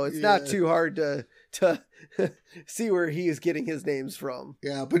Coco, so it's not too hard to see where he is getting his names from.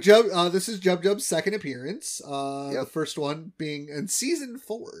 Yeah, but this is Jub Jub's second appearance. The first one being in season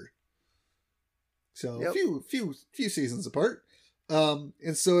 4. So a few seasons apart.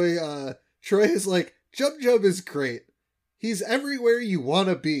 And so Troy is like, Jub Jub is great. He's everywhere you want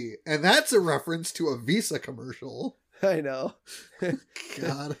to be. And that's a reference to a Visa commercial. I know.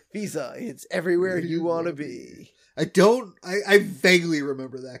 God. Visa, it's everywhere you want to be. I vaguely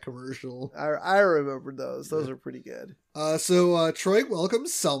remember that commercial. I remember those. Those are pretty good. So Troy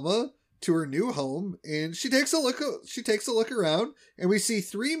welcomes Selma to her new home, and she takes a look around, and we see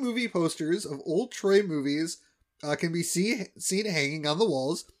 3 movie posters of old Troy movies can be seen hanging on the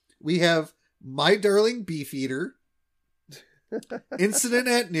walls. We have My Darling Beefeater, Incident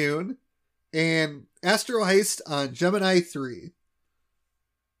at Noon, and Astro Heist on Gemini 3.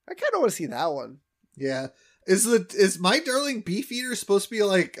 I kind of want to see that one. Yeah. Is My Darling Beefeater supposed to be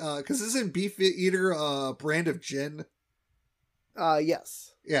because isn't Beefeater a brand of gin?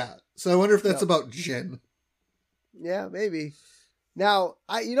 Yes. Yeah. So I wonder if that's about gin. Yeah, maybe. Now,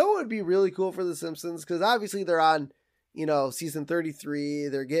 you know what would be really cool for The Simpsons? Because obviously they're on, season 33.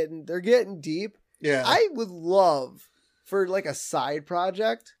 They're getting deep. Yeah. I would love for a side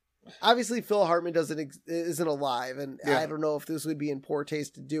project. Obviously, Phil Hartman isn't alive, and I don't know if this would be in poor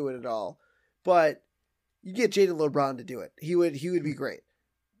taste to do it at all. But you get Jaden LeBron to do it. He would be great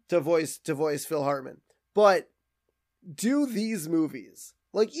to voice Phil Hartman. But do these movies,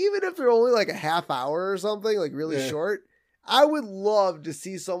 even if they're only a half hour or something, really short, I would love to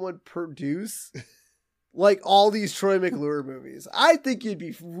see someone produce all these Troy McClure movies. I think it'd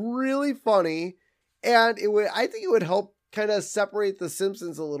be really funny, and I think it would help kind of separate The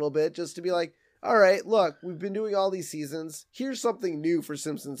Simpsons a little bit, just to be all right, look, we've been doing all these seasons. Here's something new for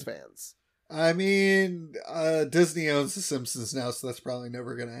Simpsons fans. Disney owns The Simpsons now, so that's probably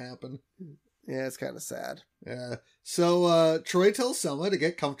never going to happen. Yeah, it's kind of sad. Yeah. So Troy tells Selma to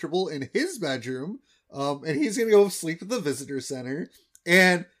get comfortable in his bedroom, and he's going to go sleep at the visitor center.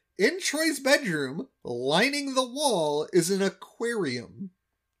 And in Troy's bedroom, lining the wall, is an aquarium.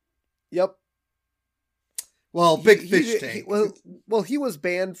 Yep. Well, big fish tank. He was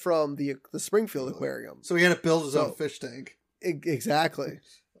banned from the Springfield Aquarium. So he had to build his own fish tank. Exactly.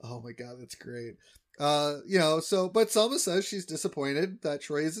 Oh my God, that's great. But Selma says she's disappointed that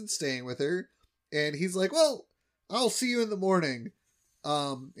Troy isn't staying with her. And he's like, well, I'll see you in the morning.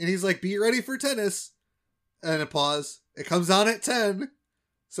 And he's like, be ready for tennis. And a pause. It comes on at 10.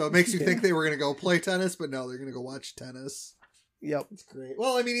 So it makes you think they were going to go play tennis, but no, they're going to go watch tennis. Yep. It's great.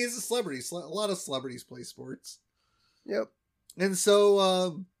 Well, I mean, he's a celebrity. A lot of celebrities play sports. Yep. And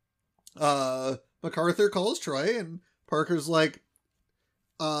so MacArthur calls Troy, and Parker's like,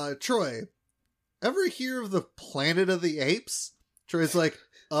 Troy, ever hear of the Planet of the Apes? Troy's like,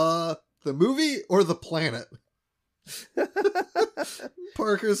 the movie or the planet?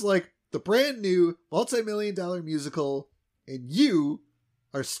 Parker's like, the brand new multi-million-dollar musical, and you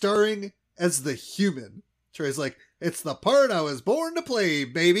are starring as the human. Troy's like, it's the part I was born to play,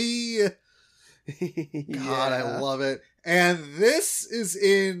 baby. God, I love it. And this is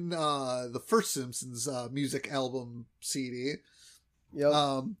in the first Simpsons music album CD.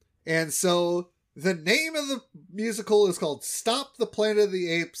 Yep. And so the name of the musical is called Stop the Planet of the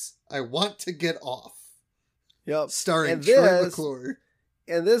Apes, I Want to Get Off. Yep. Starring Troy McClure.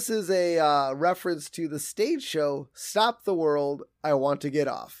 And this is a reference to the stage show Stop the World, I Want to Get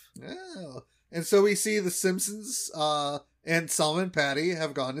Off. Oh. And so we see the Simpsons and Selma and Patty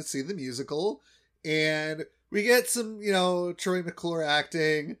have gone to see the musical. And we get some, Troy McClure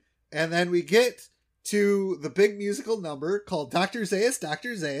acting. And then we get to the big musical number called Dr. Zaius,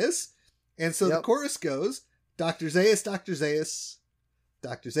 Dr. Zaius. And so the chorus goes, Dr. Zaius, Dr. Zaius,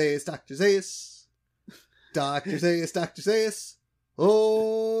 Dr. Zaius, Dr. Zaius, Dr. Zaius, Dr. Zaius.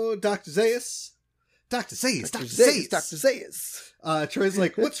 Oh, Dr. Zaius. Dr. Zaius, Dr. Zaius. Dr. Zaius. Troy's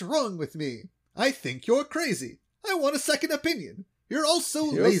like, what's wrong with me? I think you're crazy. I want a second opinion. You're all so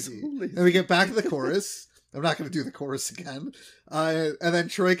lazy. And we get back to the chorus. I'm not going to do the chorus again. And then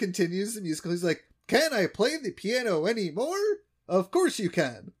Troy continues the musical. He's like, can I play the piano anymore? Of course you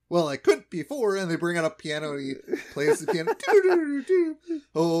can. Well, I couldn't before. And they bring out a piano and he plays the piano.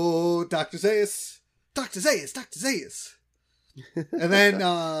 Oh, Dr. Zaius. Dr. Zaius, Dr. Zaius. And then,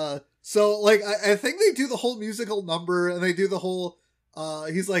 I think they do the whole musical number and they do the whole,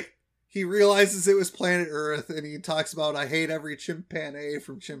 he's like, he realizes it was planet Earth and he talks about, I hate every chimpan-A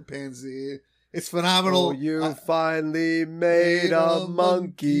from chimpan-Z. It's phenomenal. Oh, you finally made a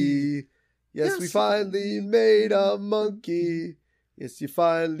monkey. Yes, we finally made a monkey. Yes, you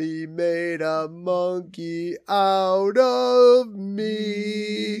finally made a monky out of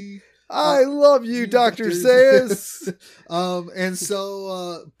me. I love you, Dr. Zaius. And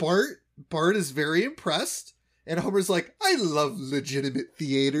so Bart is very impressed, and Homer's like, I love legitimate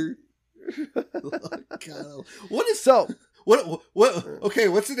theater. God. Okay,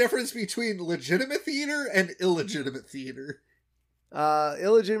 what's the difference between legitimate theater and illegitimate theater?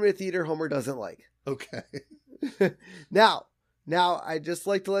 Illegitimate theater Homer doesn't like. Okay. Now I just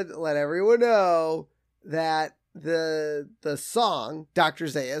like to let everyone know that the song Dr.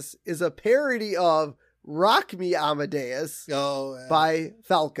 Zaius is a parody of Rock Me Amadeus by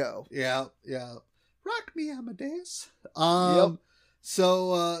Falco. Yeah. Rock Me Amadeus. Yep.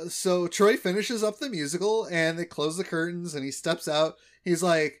 So Troy finishes up the musical and they close the curtains and he steps out. He's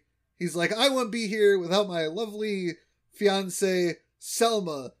like, I wouldn't be here without my lovely fiance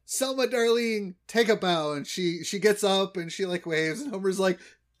Selma. Selma, darling, take a bow. And she gets up and she like waves and Homer's like,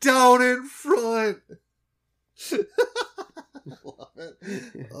 down in front. Love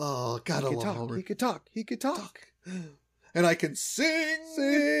it. Oh, God, I love Homer. He could talk. And I can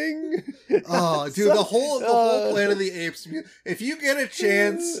sing. Oh, dude, the whole Planet of the Apes. If you get a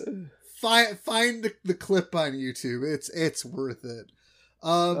chance, find the clip on YouTube. It's worth it.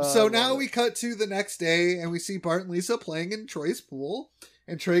 So now we cut to the next day and we see Bart and Lisa playing in Troy's pool.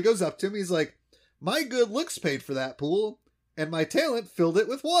 And Troy goes up to him. He's like, my good looks paid for that pool and my talent filled it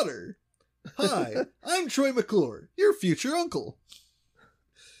with water. Hi, I'm Troy McClure, your future uncle.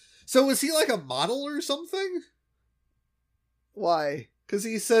 So was he like a model or something? Why? Because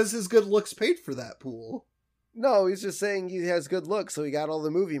he says his good looks paid for that pool. No, he's just saying he has good looks, so he got all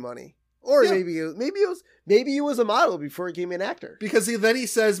the movie money. Or maybe he was a model before he became an actor. Because then he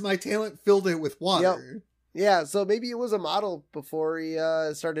says my talent filled it with water. Yep. Yeah, so maybe he was a model before he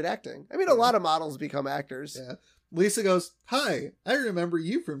started acting. I mean, a lot of models become actors. Yeah. Lisa goes, hi, I remember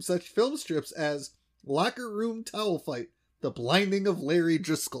you from such film strips as Locker Room Towel Fight, The Blinding of Larry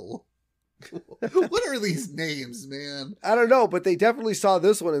Driscoll. What are these names, man? I don't know, but they definitely saw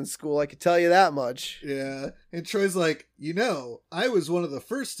this one in school, I could tell you that much. Yeah, and Troy's like, I was one of the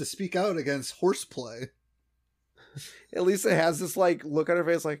first to speak out against horseplay. And Lisa has this like look on her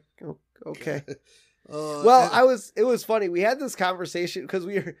face like, oh, okay. It was funny. We had this conversation because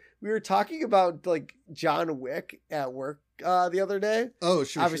we were talking about like John Wick at work the other day. Oh,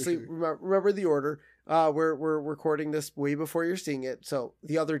 sure. Obviously, sure. remember the order. We're recording this way before you're seeing it, so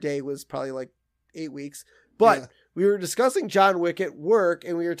the other day was probably like 8 weeks. But we were discussing John Wick at work,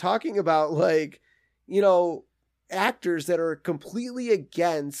 and we were talking about like, actors that are completely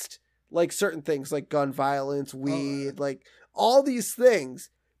against like certain things like gun violence, weed, like all these things,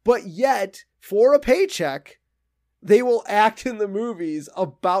 but yet for a paycheck, they will act in the movies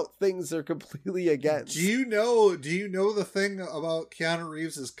about things they're completely against. Do you know the thing about Keanu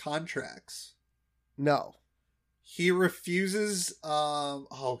Reeves' contracts? No. He refuses,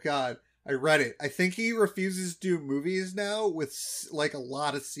 oh God, I read it. I think he refuses to do movies now with like a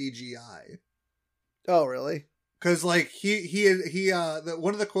lot of CGI. Oh, really? Because like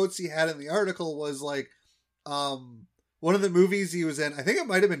one of the quotes he had in the article was like, one of the movies he was in, I think it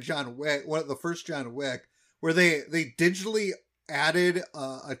might have been John Wick, one of the first John Wick, where they digitally added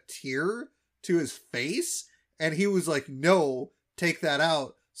a tear to his face, and he was like, no, take that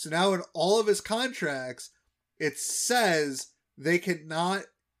out. So now in all of his contracts, it says they cannot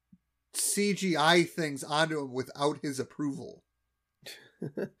CGI things onto him without his approval.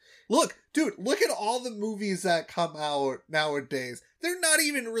 Look at all the movies that come out nowadays. They're not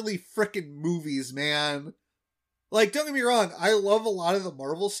even really frickin' movies, man. Like, don't get me wrong, I love a lot of the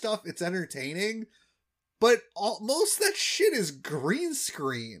Marvel stuff. It's entertaining. But most of that shit is green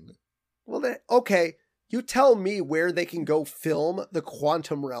screen. Well, okay. You tell me where they can go film the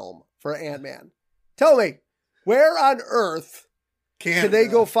Quantum Realm for Ant-Man. Tell me, where on Earth can they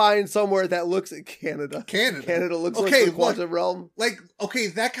go find somewhere that looks at Canada? Canada looks like the Quantum Realm. Like, okay,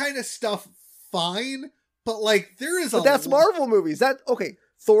 that kind of stuff, fine. But like, But that's Marvel movies.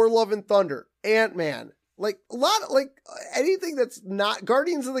 Thor: Love and Thunder, Ant-Man. Like, a lot, like, anything that's not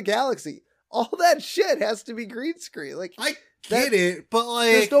Guardians of the Galaxy. All that shit has to be green screen. Like, I get it, but like,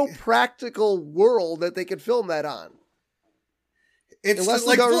 there's no practical world that they could film that on. It's unless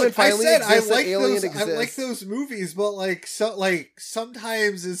like, the government look, finally I said, exists, I like those movies, but like,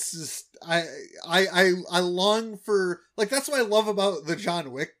 sometimes it's just I long for, like, that's what I love about the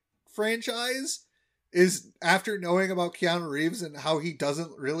John Wick franchise, is after knowing about Keanu Reeves and how he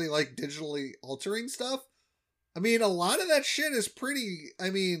doesn't really like digitally altering stuff. I mean, a lot of that shit is pretty, I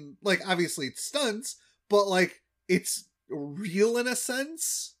mean, like, obviously it's stunts, but like, it's real in a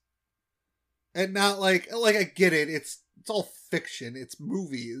sense. And not like I get it, it's all fiction, it's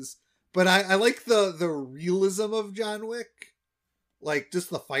movies. But I like the realism of John Wick. Like, just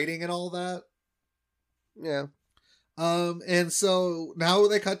the fighting and all that. Yeah. And so now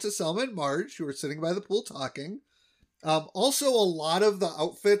they cut to Selma and Marge, who are sitting by the pool talking. Also, a lot of the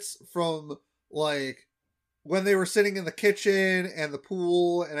outfits from, like, when they were sitting in the kitchen and the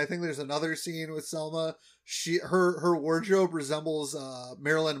pool, and I think there's another scene with Selma, her wardrobe resembles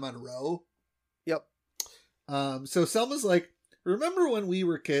Marilyn Monroe. Yep. So Selma's like, remember when we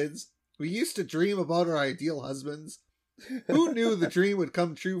were kids? We used to dream about our ideal husbands. Who knew the dream would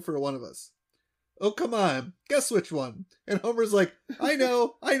come true for one of us? Oh, come on. Guess which one? And Homer's like, I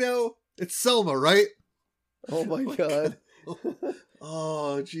know. It's Selma, right? Oh my God.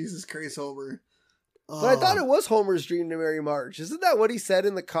 Oh, Jesus Christ, Homer. But I thought it was Homer's dream to marry Marge. Isn't that what he said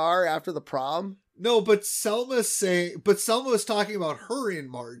in the car after the prom? No, but Selma was talking about her and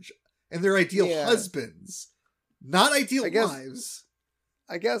Marge and their ideal husbands, not ideal wives.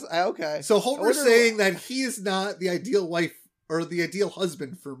 I guess, okay. So Homer's saying that he is not the ideal wife or the ideal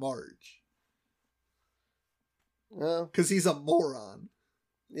husband for Marge. Well, because he's a moron.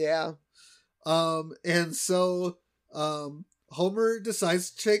 Yeah. And so Homer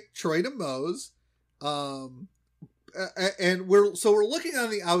decides to take Troy to Moe's. And we're looking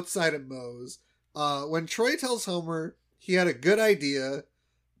on the outside of Moe's. When Troy tells Homer he had a good idea,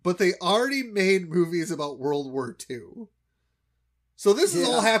 but they already made movies about World War II. So this is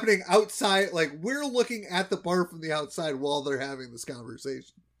all happening outside. Like, we're looking at the bar from the outside while they're having this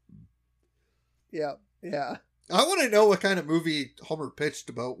conversation. Yeah. Yeah. I want to know what kind of movie Homer pitched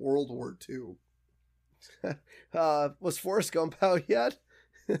about World War II. Was Forrest Gump out yet?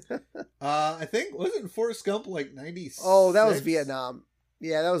 I think, wasn't Forrest Gump like 96? Oh, that was Vietnam.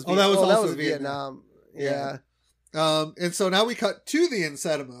 Yeah, that was Vietnam. That was Vietnam. Yeah. And so now we cut to the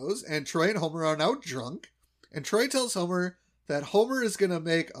inside of Moe's, and Troy and Homer are now drunk. And Troy tells Homer that Homer is going to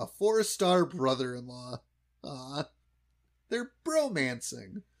make a 4-star brother-in-law. They're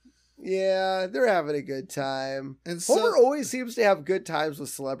bromancing. Yeah, they're having a good time. And so, Homer always seems to have good times with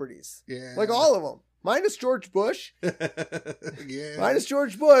celebrities. Yeah. Like all of them. Minus George Bush. Yeah. Minus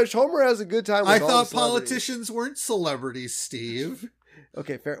George Bush. Homer has a good time with all the celebrities. Politicians weren't celebrities, Steve.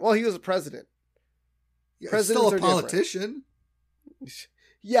 Okay, fair. Well, he was a president. Yeah, he's still a politician.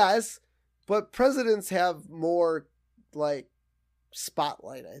 Yes, but presidents have more, like,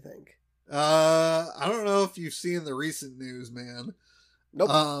 spotlight, I think. I don't know if you've seen the recent news, man.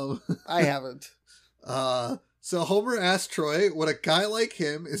 Nope. I haven't. So Homer asked Troy what a guy like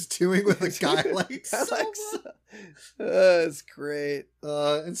him is doing with a guy like Selma. That's great.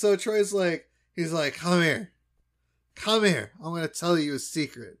 And so Troy's like, he's like, come here. I'm going to tell you a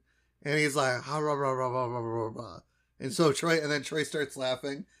secret. And he's like, ha, rah, rah, rah, rah, rah, rah, rah. And so Troy starts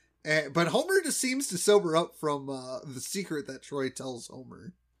laughing. But Homer just seems to sober up from the secret that Troy tells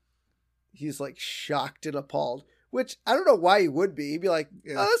Homer. He's like shocked and appalled, which I don't know why he would be. He'd be like,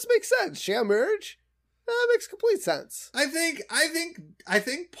 oh, this makes sense. Sham marriage? That makes complete sense. I think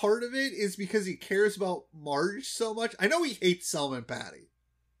part of it is because he cares about Marge so much. I know he hates Selma and Patty.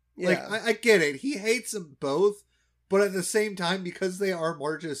 Yeah. Like, I get it. He hates them both. But at the same time, because they are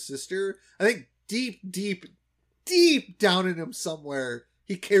Marge's sister, I think deep down in him somewhere,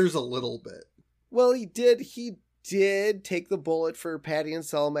 he cares a little bit. Well, he did take the bullet for Patty and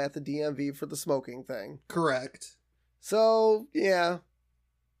Selma at the DMV for the smoking thing. Correct. So, yeah.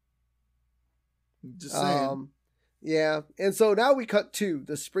 Just saying. Yeah. And so now we cut to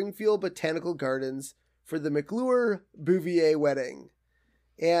the Springfield Botanical Gardens for the McClure-Bouvier wedding.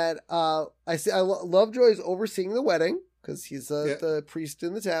 And Lovejoy's overseeing the wedding because he's the priest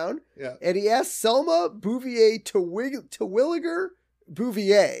in the town. Yeah. And he asks Selma Bouvier to Williger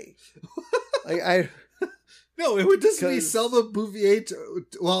Bouvier. No, it would just be Selma Bouvier.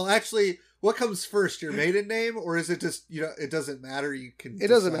 Well, actually, what comes first, your maiden name, or is it just, it doesn't matter? You can. It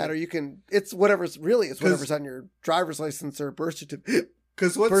doesn't matter. You can. It's whatever's on your driver's license or birth certificate.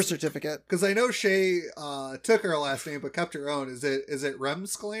 Birth certificate. Because I know Shay took her last name but kept her own. Is it Rem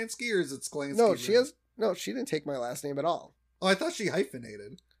Sklansky or is it Sklansky? No, she didn't take my last name at all. Oh, I thought she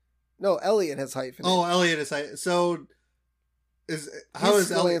hyphenated. No, Elliot has hyphenated. Oh, Elliot is hyphenated. So is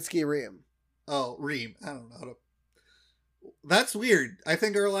Sklansky Ream? Oh, Ream. I don't know how to. That's weird. I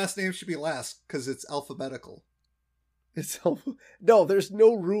think our last name should be last because it's alphabetical. No, there's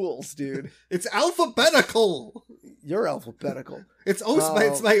no rules, dude. It's alphabetical. You're alphabetical. It's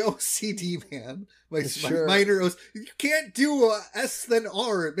my OCD, man. My minor OCD. You can't do a S then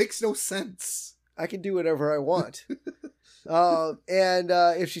R. It makes no sense. I can do whatever I want. And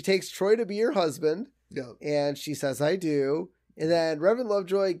if she takes Troy to be her husband, and she says, I do, and then Reverend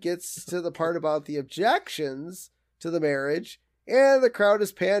Lovejoy gets to the part about the objections to the marriage, and the crowd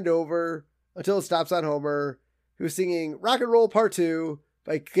is panned over until it stops on Homer, who's singing Rock and Roll Part 2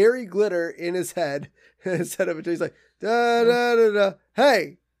 by Gary Glitter in his head. Instead of it, he's like, da da da da,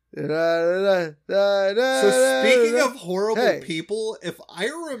 hey. Da, da, da, da, da, so speaking of horrible people, if I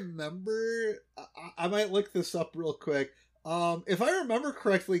remember, I might look this up real quick. If I remember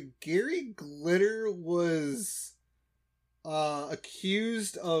correctly, Gary Glitter was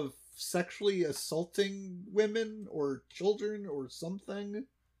accused of sexually assaulting women or children or something.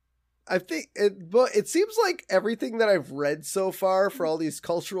 I think it seems like everything that I've read so far for all these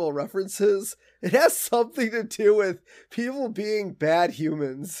cultural references, it has something to do with people being bad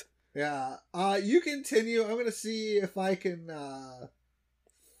humans. Yeah. You continue. I'm going to see if I can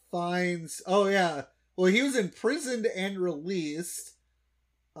find... Oh, yeah. Well, he was imprisoned and released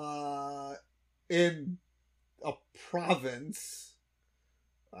in a province.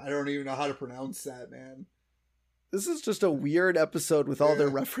 I don't even know how to pronounce that, man. This is just a weird episode with all their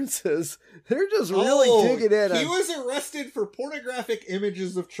references. They're just really digging in. He was arrested for pornographic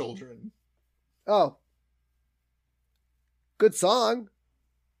images of children. Oh. Good song.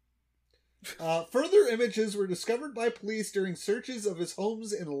 Further images were discovered by police during searches of his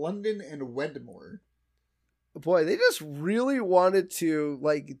homes in London and Wedmore. Boy, they just really wanted to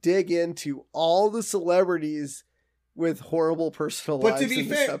dig into all the celebrities with horrible personal lives. But to be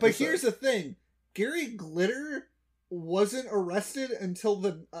fair, but here's the thing. Gary Glitter wasn't arrested until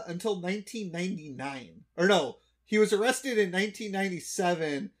 1999. Or no, he was arrested in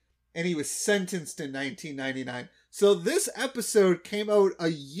 1997 and he was sentenced in 1999. So this episode came out a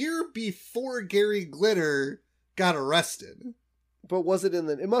year before Gary Glitter got arrested. But was it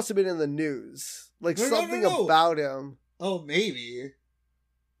it must have been in the news. Something about him. Oh, maybe.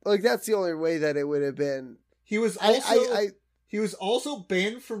 That's the only way that it would have been. He was also he was also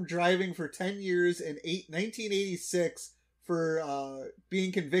banned from driving for 10 years in 1986 for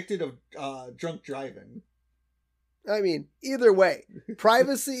being convicted of drunk driving. I mean, either way,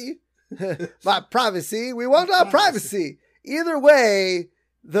 privacy, my privacy, we want our privacy. Either way,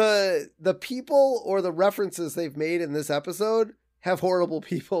 the people or the references they've made in this episode have horrible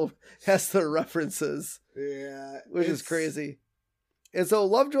people as their references. Yeah. Which is crazy. And so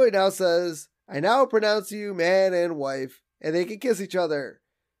Lovejoy now says, I now pronounce you man and wife, and they can kiss each other.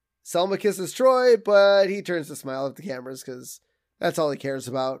 Selma kisses Troy, but he turns to smile at the cameras because that's all he cares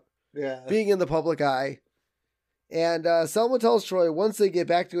about. Yeah. Being in the public eye. And Selma tells Troy once they get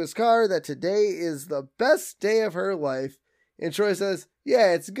back to his car that today is the best day of her life. And Troy says,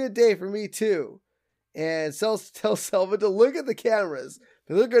 yeah, it's a good day for me too. And tells Selma to look at the cameras.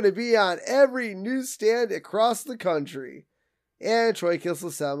 They're going to be on every newsstand across the country. And Troy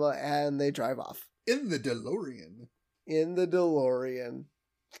kisses Selma and they drive off. In the DeLorean.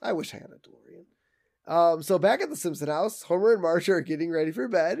 I wish I had a DeLorean. So back at the Simpson house, Homer and Marge are getting ready for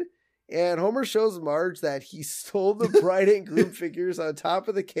bed. And Homer shows Marge that he stole the bride and groom figures on top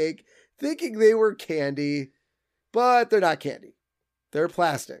of the cake, thinking they were candy. But they're not candy. They're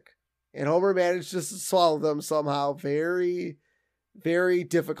plastic. And Homer manages to swallow them somehow. Very, very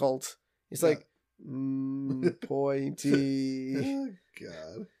difficult. He's like, pointy. Oh,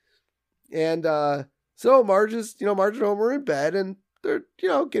 God. And so Marge and Homer are in bed and they're,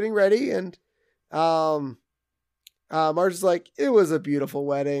 getting ready. And Marge is like, it was a beautiful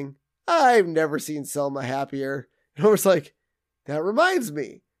wedding. I've never seen Selma happier. And Homer's like, that reminds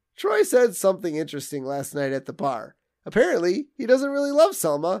me. Troy said something interesting last night at the bar. Apparently, he doesn't really love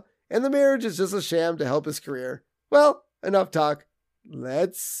Selma, and the marriage is just a sham to help his career. Well, enough talk.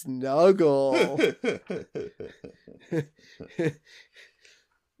 Let's snuggle.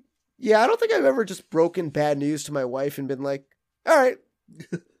 Yeah, I don't think I've ever just broken bad news to my wife and been like, all right.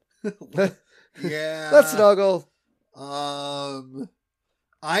 Yeah. Let's snuggle.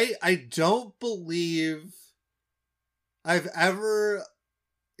 I don't believe I've ever,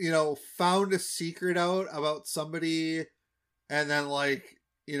 found a secret out about somebody and then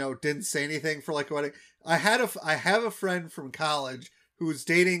didn't say anything for a wedding. I have a friend from college who was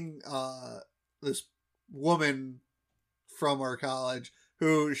dating this woman from our college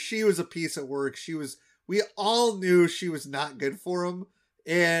who she was a piece at work. We all knew she was not good for him.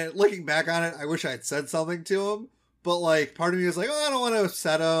 And looking back on it, I wish I had said something to him. But part of me was like, oh, I don't want to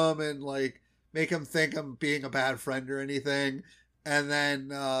upset him and make him think I'm being a bad friend or anything. And then,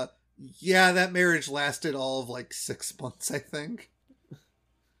 that marriage lasted all of 6 months, I think.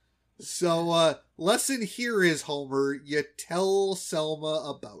 So, lesson here is, Homer, you tell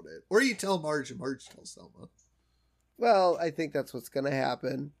Selma about it. Or you tell Marge and Marge tells Selma. Well, I think that's what's going to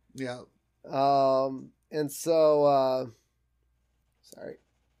happen. Yeah. And so,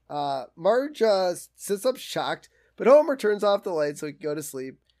 Marge sits up shocked, but Homer turns off the light so he can go to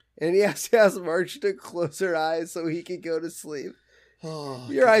sleep. And he has to ask Marge to close her eyes so he can go to sleep. Oh,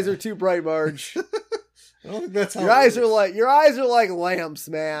 your eyes are too bright, Marge. I don't think that's how your eyes are like lamps,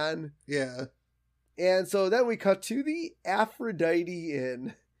 man. Yeah. And so then we cut to the Aphrodite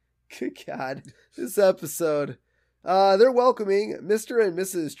Inn. Good God, this episode. They're welcoming Mr. and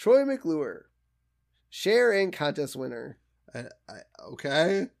Mrs. Troy McClure, share and contest winner.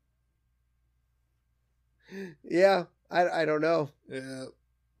 Okay. Yeah, I don't know. Yeah.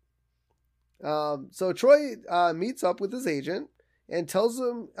 So Troy meets up with his agent and tells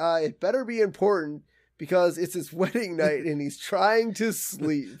him it better be important because it's his wedding night and he's trying to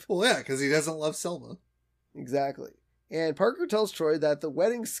sleep. Well, yeah, because he doesn't love Selma. Exactly. And Parker tells Troy that the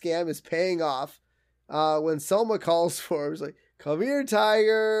wedding scam is paying off when Selma calls for him. He's like, come here,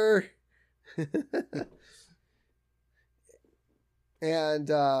 Tiger. And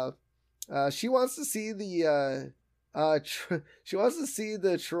she wants to see the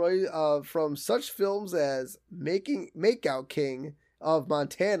Troy from such films as Makeout King of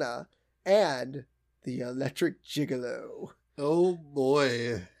Montana and The Electric Gigolo. Oh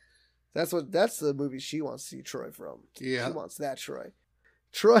boy. That's the movie she wants to see Troy from. Yeah. She wants that Troy.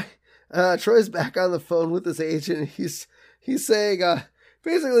 Troy's back on the phone with his agent. He's saying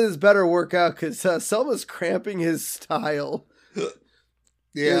basically this better work out because Selma's cramping his style.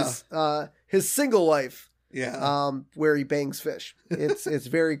 Yeah. His single life. Yeah. Where he bangs fish. It's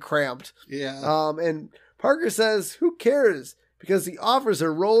very cramped. Yeah. And Parker says, who cares? Because the offers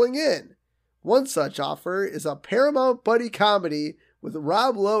are rolling in. One such offer is a Paramount buddy comedy with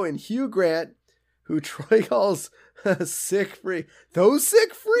Rob Lowe and Hugh Grant, who Troy calls sick freak. Those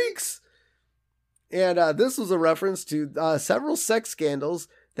sick freaks? And this was a reference to several sex scandals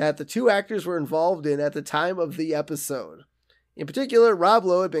that the two actors were involved in at the time of the episode. In particular, Rob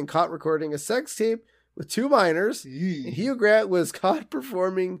Lowe had been caught recording a sex tape with two minors, and Hugh Grant was caught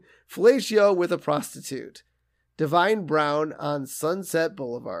performing fellatio with a prostitute, Divine Brown, on Sunset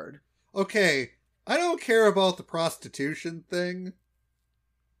Boulevard. Okay, I don't care about the prostitution thing,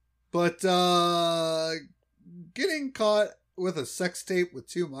 but getting caught with a sex tape with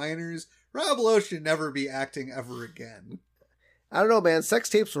two minors, Rob Lowe should never be acting ever again. I don't know, man. Sex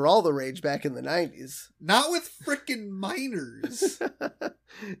tapes were all the rage back in the 90s. Not with frickin' minors.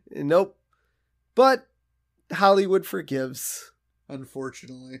 Nope. But Hollywood forgives.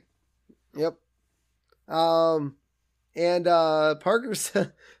 Unfortunately. Yep. And Parker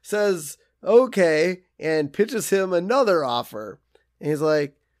says, okay, and pitches him another offer. And he's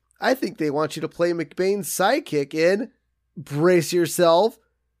like, I think they want you to play McBain's sidekick in, brace yourself,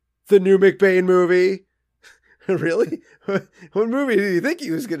 the new McBain movie. Really? What movie did you think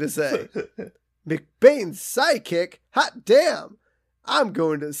he was going to say? McBain's sidekick? Hot damn. I'm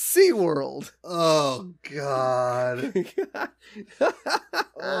going to SeaWorld. Oh, God.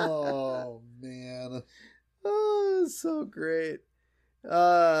 Oh, man. Oh, so great.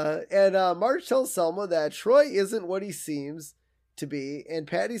 And Marge tells Selma that Troy isn't what he seems to be, and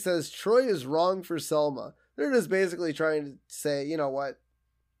Patty says Troy is wrong for Selma. They're just basically trying to say, you know what,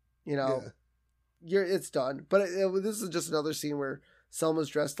 it's done. But this is just another scene where Selma's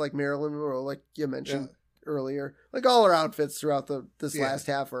dressed like Marilyn Monroe, like you mentioned earlier. Like all her outfits throughout this last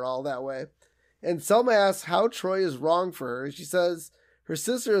half are all that way. And Selma asks how Troy is wrong for her. She says her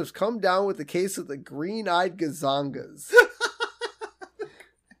sister has come down with the case of the green-eyed gazongas.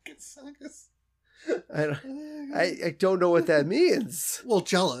 Gazongas? I don't know what that means. Well,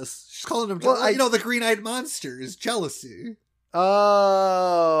 jealous. She's calling him jealous. Well, the green-eyed monster is jealousy.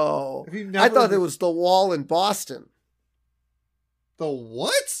 Oh. I thought it was the wall in Boston. The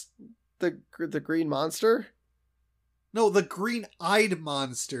what? The green monster? No, the green-eyed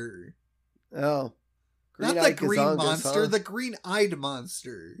monster. Oh. Not the green monster, the green-eyed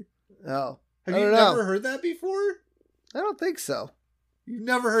monster. Oh. Have you never heard that before? I don't think so. You've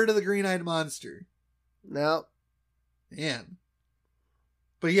never heard of the green-eyed monster? No. Man.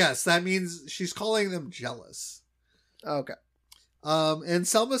 But yes, that means she's calling them jealous. Okay. And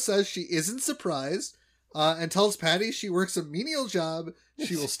Selma says she isn't surprised, and tells Patty she works a menial job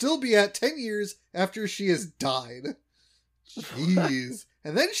she will still be at 10 years after she has died. Jeez.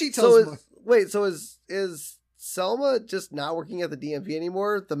 And then she tells... So is Selma just not working at the DMV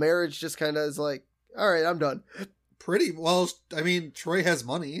anymore? The marriage just kind of is like, all right, I'm done. Pretty well. I mean, Troy has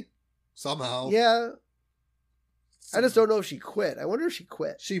money somehow. Yeah. I just don't know if she quit. I wonder if she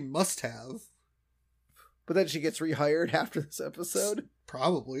quit. She must have. But then she gets rehired after this episode?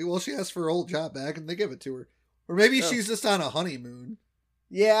 Probably. Well, she asks for her old job back and they give it to her. Or maybe she's just on a honeymoon.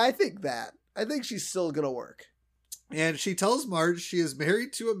 Yeah, I think that. I think she's still going to work. And she tells Marge she is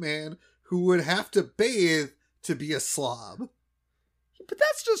married to a man who would have to bathe to be a slob. But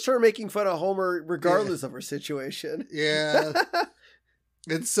that's just her making fun of Homer regardless of her situation. Yeah.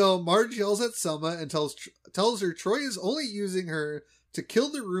 And so Marge yells at Selma and tells her Troy is only using her to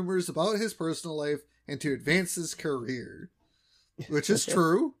kill the rumors about his personal life and to advance his career. Which is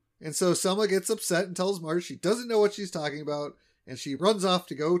true. And so Selma gets upset and tells Marge she doesn't know what she's talking about, and she runs off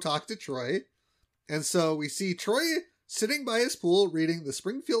to go talk to Troy. And so we see Troy sitting by his pool reading the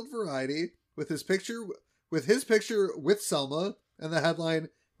Springfield Variety with his picture with Selma and the headline,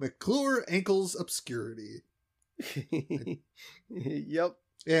 McClure Ankles Obscurity. Yep.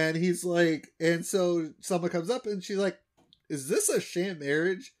 And he's like, and so Selma comes up and she's like, is this a sham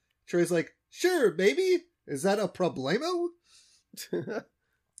marriage? Troy's like, sure, baby. Is that a problemo?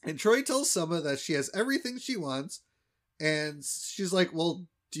 And Troy tells Selma that she has everything she wants. And she's like, well,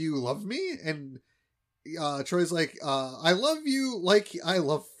 do you love me? And Troy's like, I love you like I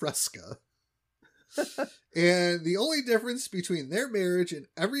love Fresca. And the only difference between their marriage and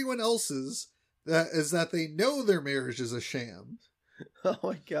everyone else's is that they know their marriage is a sham. Oh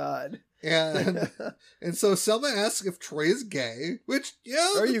my God. And so Selma asks if Troy is gay, which,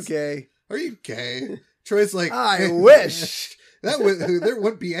 Are you gay? Are you gay? Troy's like, I wish. There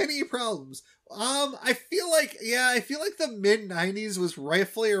wouldn't be any problems. I feel like the mid-90s was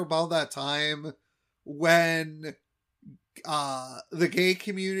roughly about that time when the gay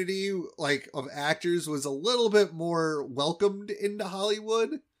community, like, of actors was a little bit more welcomed into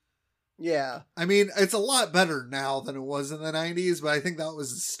Hollywood. Yeah. I mean, it's a lot better now than it was in the 90s, but I think that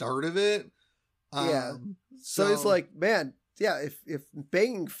was the start of it. Yeah. So it's like, man, yeah, if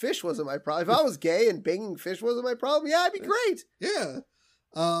banging fish wasn't my problem, if I was gay and banging fish wasn't my problem, yeah, it'd be great. Yeah.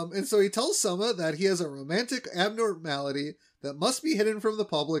 And so he tells Selma that he has a romantic abnormality that must be hidden from the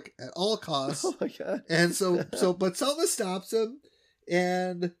public at all costs. Oh my God. And but Selma stops him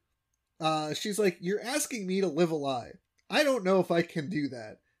and she's like, you're asking me to live a lie. I don't know if I can do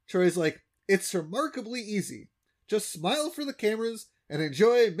that. Troy's like, it's remarkably easy. Just smile for the cameras and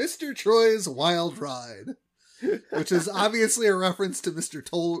enjoy Mr. Troy's wild ride. Which is obviously a reference to Mr.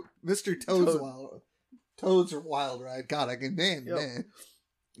 Toad's wild ride. God, I can man.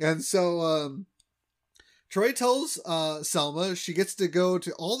 And so Troy tells Selma she gets to go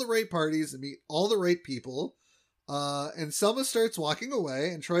to all the right parties and meet all the right people. And Selma starts walking away,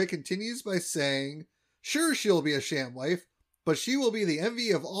 and Troy continues by saying, sure, she'll be a sham wife, but she will be the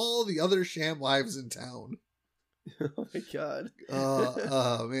envy of all the other sham wives in town. Oh my god.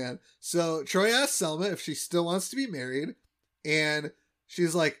 Oh man. So Troy asks Selma if she still wants to be married, and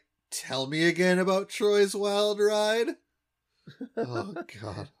she's like, tell me again about Troy's wild ride. Oh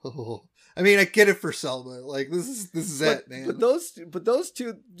god. Oh. I mean, I get it for Selma. Like, this is it, man. But those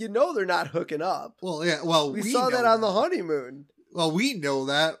two, they're not hooking up. Well, yeah. Well, we saw that on the honeymoon. Well, we know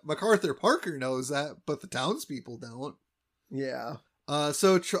that. MacArthur Parker knows that, but the townspeople don't. Yeah.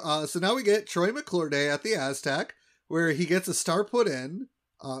 So now we get Troy McClure at the Aztec, where he gets a star put in.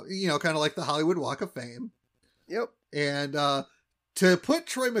 Kind of like the Hollywood Walk of Fame. Yep. And to put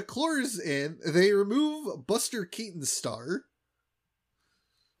Troy McClure's in, they remove Buster Keaton's star.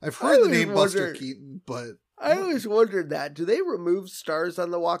 I've heard the name Buster Keaton, but I always wondered that. Do they remove stars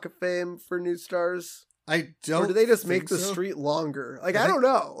on the Walk of Fame for new stars? I don't. Or do they just make the street longer? Like, I don't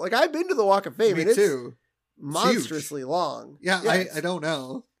know. Like, I've been to the Walk of Fame, and it's monstrously long. Yeah, I don't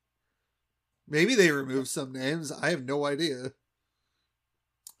know. Maybe they removed some names. I have no idea.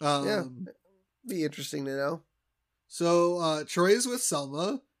 Be interesting to know. So Troy is with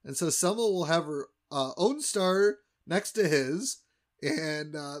Selma, and so Selma will have her own star next to his.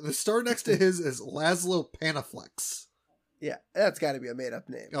 And the star next to his is Laszlo Panaflex. Yeah, that's got to be a made-up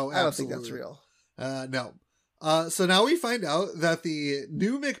name. Oh, absolutely. I don't think that's real. No. So now we find out that the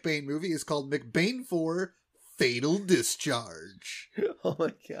new McBain movie is called McBain 4 Fatal Discharge. Oh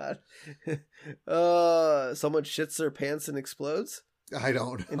my god. Someone shits their pants and explodes? I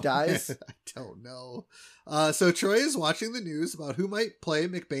don't know. And dies? I don't know. So Troy is watching the news about who might play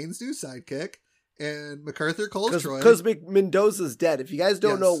McBain's new sidekick. And MacArthur calls Troy. Because Mendoza's dead. If you guys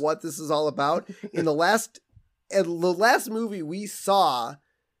don't know what this is all about, in the last movie we saw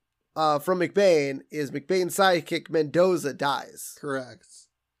from McBain is McBain's sidekick Mendoza dies. Correct.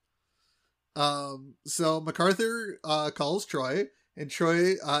 So MacArthur calls Troy and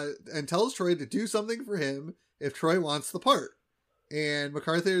tells Troy to do something for him if Troy wants the part. And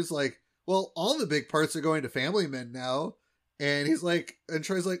MacArthur's like, well, all the big parts are going to family men now. And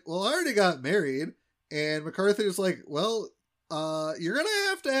Troy's like, well, I already got married. And MacArthur's like, well, you're going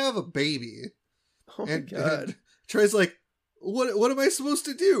to have a baby. Oh my God. And Troy's like, what am I supposed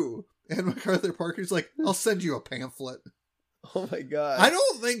to do? And MacArthur Parker's like, I'll send you a pamphlet. Oh my God. I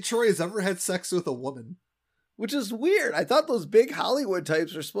don't think Troy has ever had sex with a woman. Which is weird. I thought those big Hollywood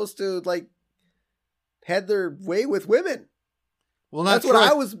types were supposed to, had their way with women. Well, that's Troy.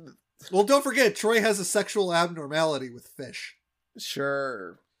 What I was... Well, don't forget, Troy has a sexual abnormality with fish.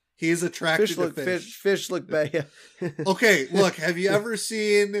 Sure. He's attracted to fish. Fish look bad. Okay, look, have you ever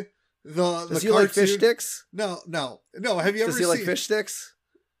seen the Does he cartoon? like fish sticks? No. Have you ever seen... Does he like fish sticks?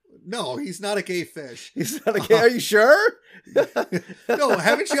 No, he's not a gay fish. He's not a gay... Are you sure? No,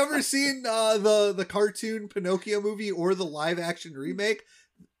 haven't you ever seen the cartoon Pinocchio movie or the live action remake?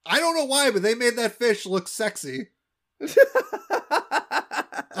 I don't know why, but they made that fish look sexy.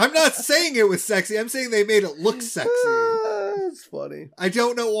 I'm not saying it was sexy. I'm saying they made it look sexy. That's funny. I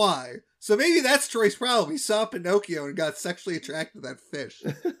don't know why. So maybe that's Troy's problem. He saw Pinocchio and got sexually attracted to that fish.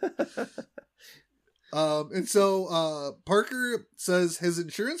 And so Parker says his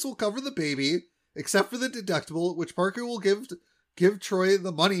insurance will cover the baby, except for the deductible, which Parker will give Troy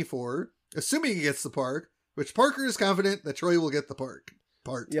the money for, assuming he gets the part, which Parker is confident that Troy will get the part.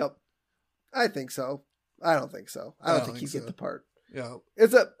 Yep. I think so. I don't think so. I don't think he'd get the part. Yeah.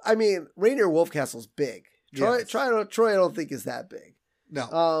 Rainier Wolfcastle's big. Troy, yes. Troy I don't think is that big.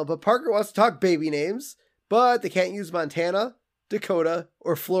 No. But Parker wants to talk baby names, but they can't use Montana, Dakota,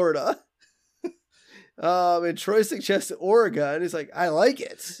 or Florida. And Troy suggests Oregon. He's like, I like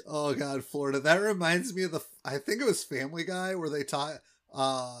it. Oh God, Florida. That reminds me of I think it was Family Guy where they taught,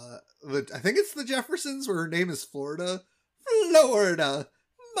 I think it's the Jeffersons where her name is Florida. Florida.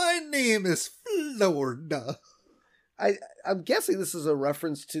 My name is Florida. I'm guessing this is a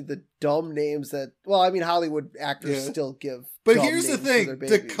reference to the dumb names that, Hollywood actors still give. But here's the thing,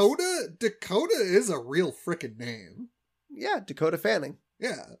 Dakota is a real frickin' name. Yeah, Dakota Fanning.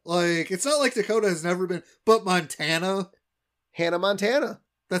 Yeah, it's not like Dakota has never been, but Montana. Hannah Montana.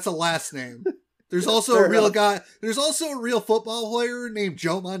 That's a last name. There's also a real guy. There's also a real football player named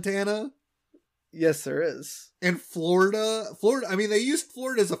Joe Montana. Yes, there is. And Florida, they used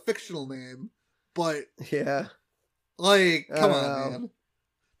Florida as a fictional name, but... Yeah. Come on, man.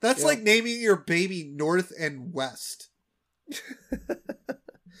 That's like naming your baby North and West. Kim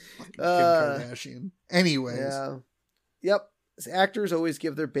Kardashian. Anyways. Yeah. Yep. actors always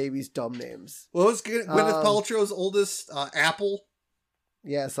give their babies dumb names. Well, it's Gwyneth Paltrow's oldest, Apple.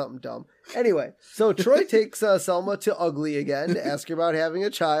 Yeah, something dumb. Anyway, so Troy takes Selma to Ugly again to ask her about having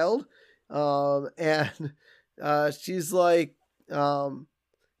a child. And she's like, I'm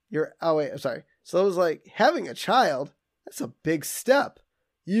sorry. So it was like, having a child? That's a big step.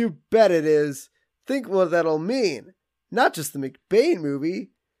 You bet it is. Think what that'll mean. Not just the McBain movie,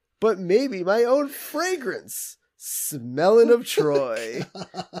 but maybe my own fragrance. Smelling of Troy.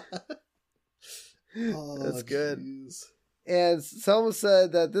 That's good. Geez. And someone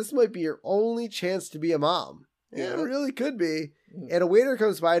said that this might be your only chance to be a mom. Yeah, it really could be. And a waiter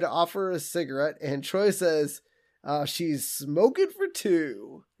comes by to offer her a cigarette, and Troy says she's smoking for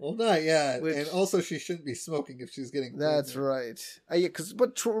two. Well, not yet. And also, she shouldn't be smoking if she's getting pregnant. That's right.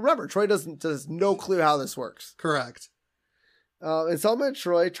 But remember, Troy does no clue how this works. Correct. And Selma and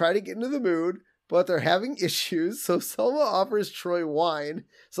Troy try to get into the mood, but they're having issues, so Selma offers Troy wine.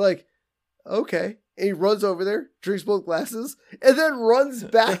 It's like, okay. And he runs over there, drinks both glasses, and then runs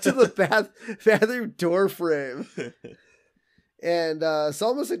back to the bathroom door frame. And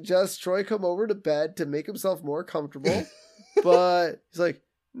Selma suggests Troy come over to bed to make himself more comfortable, but he's like,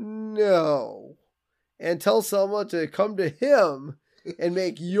 no. And tells Selma to come to him and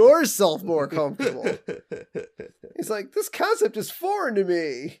make yourself more comfortable. He's like, this concept is foreign to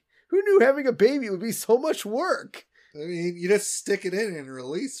me. Who knew having a baby would be so much work? I mean, you just stick it in and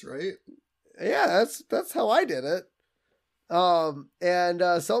release, right? Yeah, that's how I did it.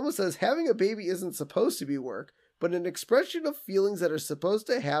 And Selma says having a baby isn't supposed to be work, but an expression of feelings that are supposed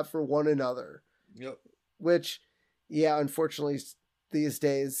to have for one another. Yep. Which, yeah, unfortunately, these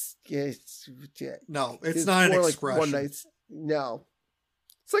days, no, it's not an expression. Like no,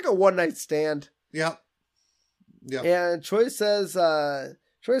 it's like a one night stand. Yep. Yep. And Troy says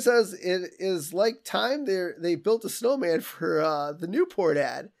it is like time they built a snowman for the Newport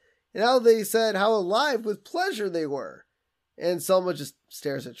ad. And how they said how alive with pleasure they were. And Selma just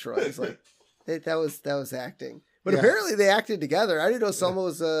stares at Troy. He's like, that was acting. But apparently they acted together. I didn't know Selma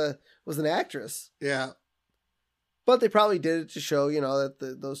was an actress. Yeah. But they probably did it to show,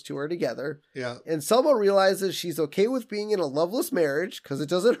 that those two are together. Yeah. And Selma realizes she's okay with being in a loveless marriage because it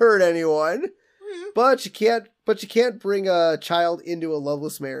doesn't hurt anyone. But you can't bring a child into a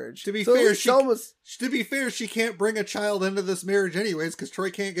loveless marriage. To be fair, she can't bring a child into this marriage anyways because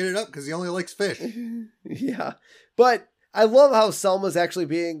Troy can't get it up because he only likes fish. Yeah, but I love how Selma's actually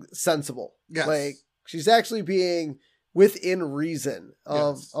being sensible. Yes. Like she's actually being within reason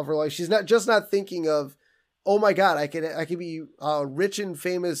of her life. She's not thinking of, oh my God, I could be a rich and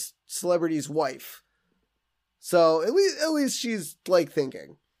famous celebrity's wife. So at least she's like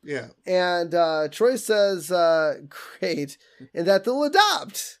thinking. Yeah. And Troy says, great, and that they'll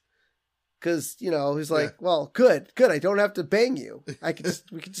adopt. Because, he's like, well, good. I don't have to bang you. We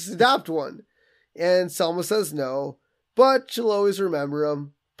could just adopt one. And Selma says no, but she'll always remember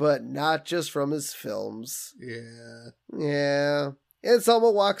him, but not just from his films. Yeah. Yeah. And Selma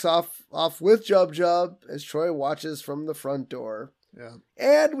walks off with Jub as Troy watches from the front door. Yeah.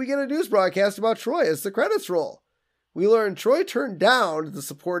 And we get a news broadcast about Troy as the credits roll. We learn Troy turned down the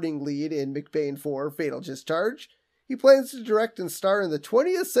supporting lead in McBain 4, Fatal Discharge. He plans to direct and star in the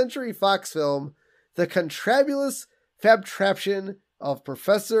 20th Century Fox film, The Contrabulous Fabtraption of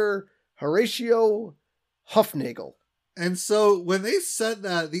Professor Horatio Hufnagel. And so when they said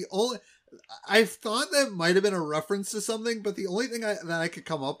that, I thought that might have been a reference to something, but the only thing that I could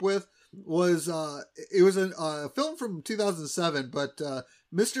come up with was, it was a film from 2007, but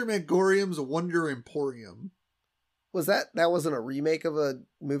Mr. Megorium's Wonder Emporium. Was that wasn't a remake of a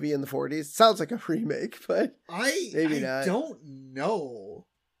movie in the 40s? Sounds like a remake, but maybe not. I don't know.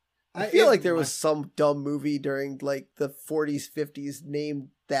 I feel like there was some dumb movie during like the 40s, 50s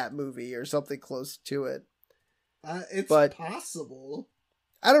named that movie or something close to it. It's possible.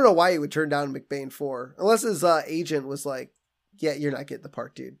 I don't know why he would turn down McBain 4. Unless his agent was like, yeah, you're not getting the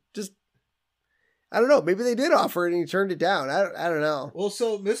part, dude. Just, I don't know. Maybe they did offer it and he turned it down. I don't know. Well,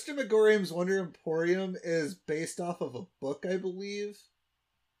 so Mr. Megorium's Wonder Emporium is based off of a book, I believe.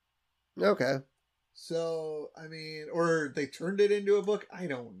 Okay. So, I mean, or they turned it into a book. I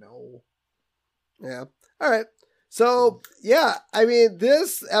don't know. Yeah. All right. So, yeah, I mean,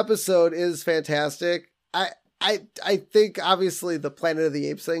 this episode is fantastic. I think obviously the Planet of the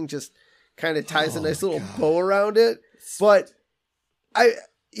Apes thing just kind of ties a nice little bow around it. But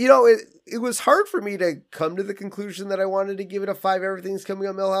it was hard for me to come to the conclusion that I wanted to give it a 5 Everything's Coming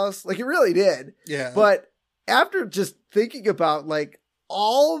Up Millhouse. Like, it really did. Yeah. But after just thinking about, like,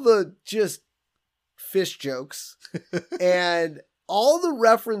 all the just fish jokes and all the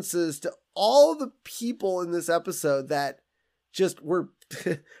references to all the people in this episode that just were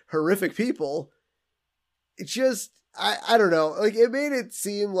horrific people. It's just, I don't know. Like, it made it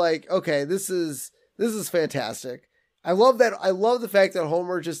seem like, okay, this is fantastic. I love that. I love the fact that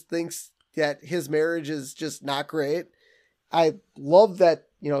Homer just thinks that his marriage is just not great. I love that,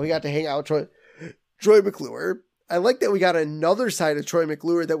 he got to hang out with Troy McClure. I like that we got another side of Troy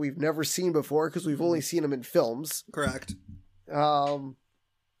McClure that we've never seen before because we've only seen him in films. Correct.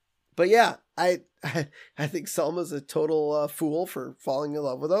 But yeah, I think Selma's a total fool for falling in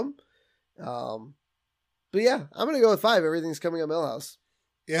love with him. But yeah, I'm going to go with 5. Everything's Coming Up Milhouse.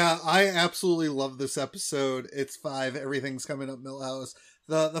 Yeah, I absolutely love this episode. It's 5. Everything's Coming Up Milhouse.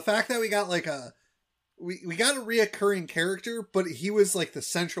 The fact that we got like we got a reoccurring character, but he was like the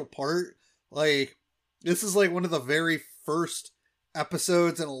central part. Like, this is like one of the very first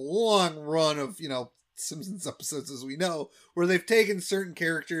episodes in a long run of, Simpsons episodes, as we know, where they've taken certain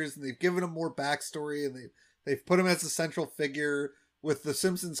characters and they've given them more backstory and they've put him as a central figure with the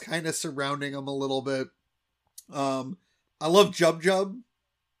Simpsons kind of surrounding him a little bit. I love Jub Jub.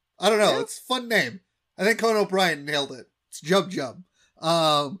 I don't know. Yeah. It's a fun name. I think Conan O'Brien nailed it. It's Jub Jub.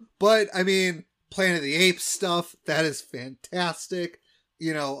 But I mean, Planet of the Apes stuff, that is fantastic.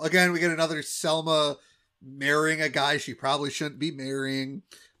 Again, we get another Selma marrying a guy she probably shouldn't be marrying.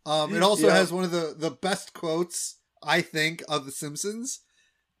 It also has one of the best quotes, I think, of The Simpsons.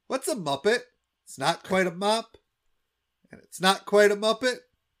 What's a Muppet? It's not quite a mop. And it's not quite a Muppet.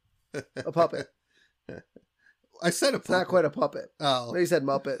 A puppet. I said a puppet. It's not quite a puppet. Oh. No, you said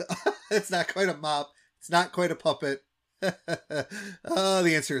Muppet. It's not quite a mop. It's not quite a puppet.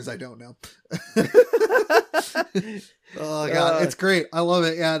 The answer is I don't know. Oh god, it's great. I love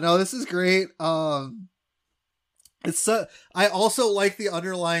it. Yeah, no, this is great. It's I also like the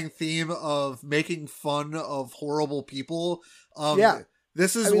underlying theme of making fun of horrible people.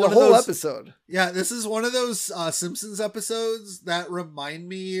 This is one of whole those episode. Yeah, this is one of those Simpsons episodes that remind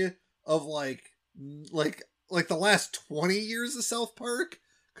me of like the last 20 years of South Park,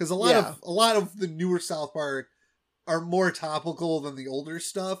 because a lot of the newer South Park are more topical than the older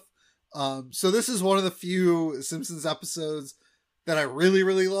stuff. So this is one of the few Simpsons episodes that I really,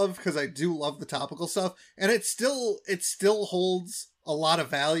 really love, because I do love the topical stuff, and it still holds a lot of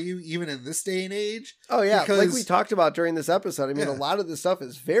value even in this day and age. Oh yeah, like we talked about during this episode. I mean, a lot of this stuff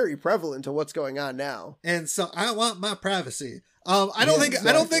is very prevalent to what's going on now. And so I want my privacy. I don't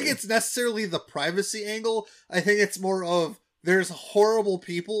think it's necessarily the privacy angle. I think it's more of there's horrible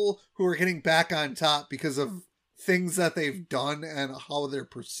people who are getting back on top because of things that they've done and how they're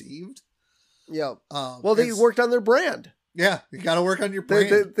perceived. Yeah. Well, they worked on their brand. Yeah, you got to work on your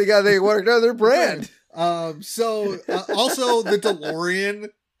brand. They worked on their brand. Also the DeLorean.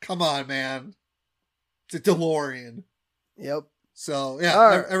 Come on, man. It's a DeLorean. Yep. So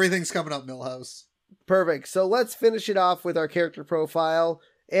yeah, everything's Coming Up Milhouse. Perfect. So let's finish it off with our character profile,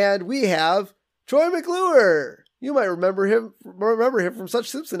 and we have Troy McClure. You might remember him from such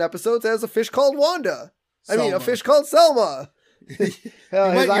Simpson episodes as A Fish Called Wanda. A Fish Called Selma. You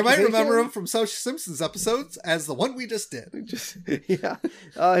might remember him from such Simpsons episodes as the one we just did.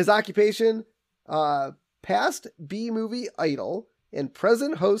 His occupation, past B-movie idol and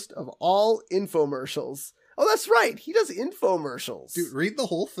present host of all infomercials. Oh, that's right. He does infomercials. Dude, read the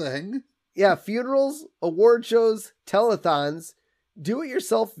whole thing. Yeah, funerals, award shows, telethons,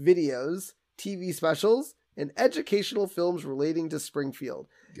 do-it-yourself videos, TV specials, and educational films relating to Springfield.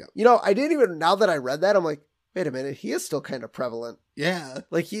 Yep. I didn't even, now that I read that, I'm like, wait a minute, he is still kind of prevalent. Yeah.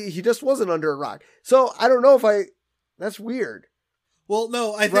 Like, he just wasn't under a rock. So, I don't know if that's weird. Well,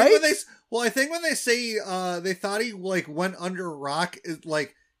 no, I think when they say they thought he, like, went under a rock, is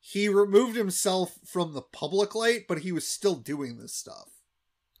like, he removed himself from the public light, but he was still doing this stuff.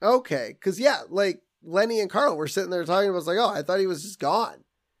 Okay, because, yeah, like, Lenny and Carl were sitting there talking about, like, oh, I thought he was just gone.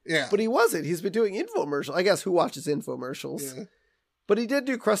 Yeah. But he wasn't. He's been doing infomercials. I guess who watches infomercials? Yeah. But he did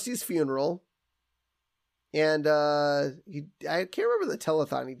do Krusty's funeral. And I can't remember the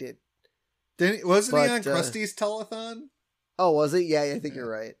telethon he did. Wasn't he on Krusty's telethon? Oh, was it? Yeah, I think you're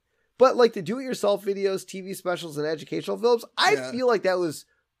right. But like the do-it-yourself videos, TV specials, and educational films, I feel like those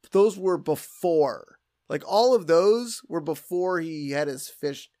were before. Like all of those were before he had his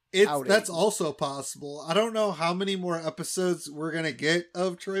fish outing. That's also possible. I don't know how many more episodes we're going to get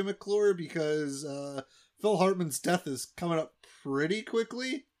of Troy McClure, because Phil Hartman's death is coming up pretty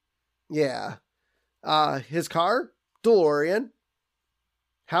quickly. Yeah. His car, DeLorean.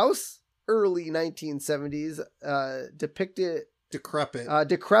 House, early 1970s, decrepit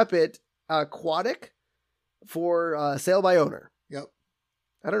aquatic for sale by owner. Yep.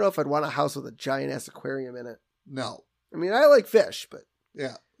 I don't know if I'd want a house with a giant ass aquarium in it. No. I mean, I like fish, but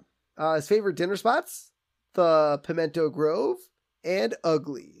yeah. His favorite dinner spots, the Pimento Grove, and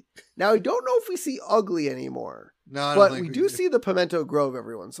Ugly. Now, I don't know if we see Ugly anymore. No, I don't but think we do see the Pimento Grove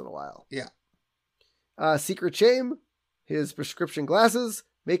every once in a while. Yeah. Secret Shame, his prescription glasses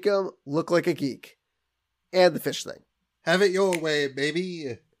make him look like a geek. And the fish thing. Have it your way,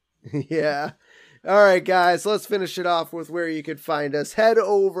 baby. Yeah. All right, guys, let's finish it off with where you could find us. Head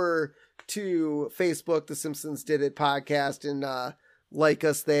over to Facebook, The Simpsons Did It podcast, and like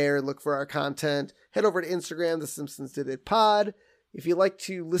us there and look for our content. Head over to Instagram, The Simpsons Did It pod. If you like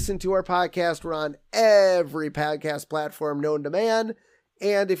to listen to our podcast, we're on every podcast platform known to man.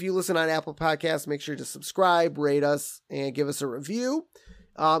 And if you listen on Apple Podcasts, make sure to subscribe, rate us, and give us a review.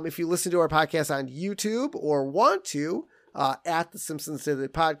 If you listen to our podcast on YouTube or want to, at The Simpsons Did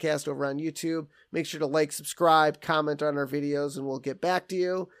It podcast over on YouTube, make sure to like, subscribe, comment on our videos, and we'll get back to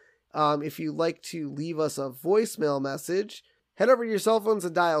you. If you'd like to leave us a voicemail message, head over to your cell phones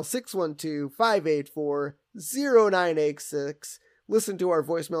and dial 612-584-0986. Listen to our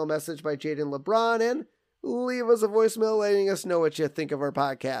voicemail message by Jaden LeBron and leave us a voicemail letting us know what you think of our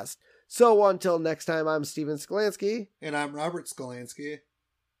podcast. So until next time, I'm Steven Sklansky. And I'm Robert Sklansky.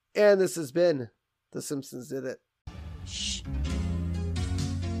 And this has been The Simpsons Did It. Shh.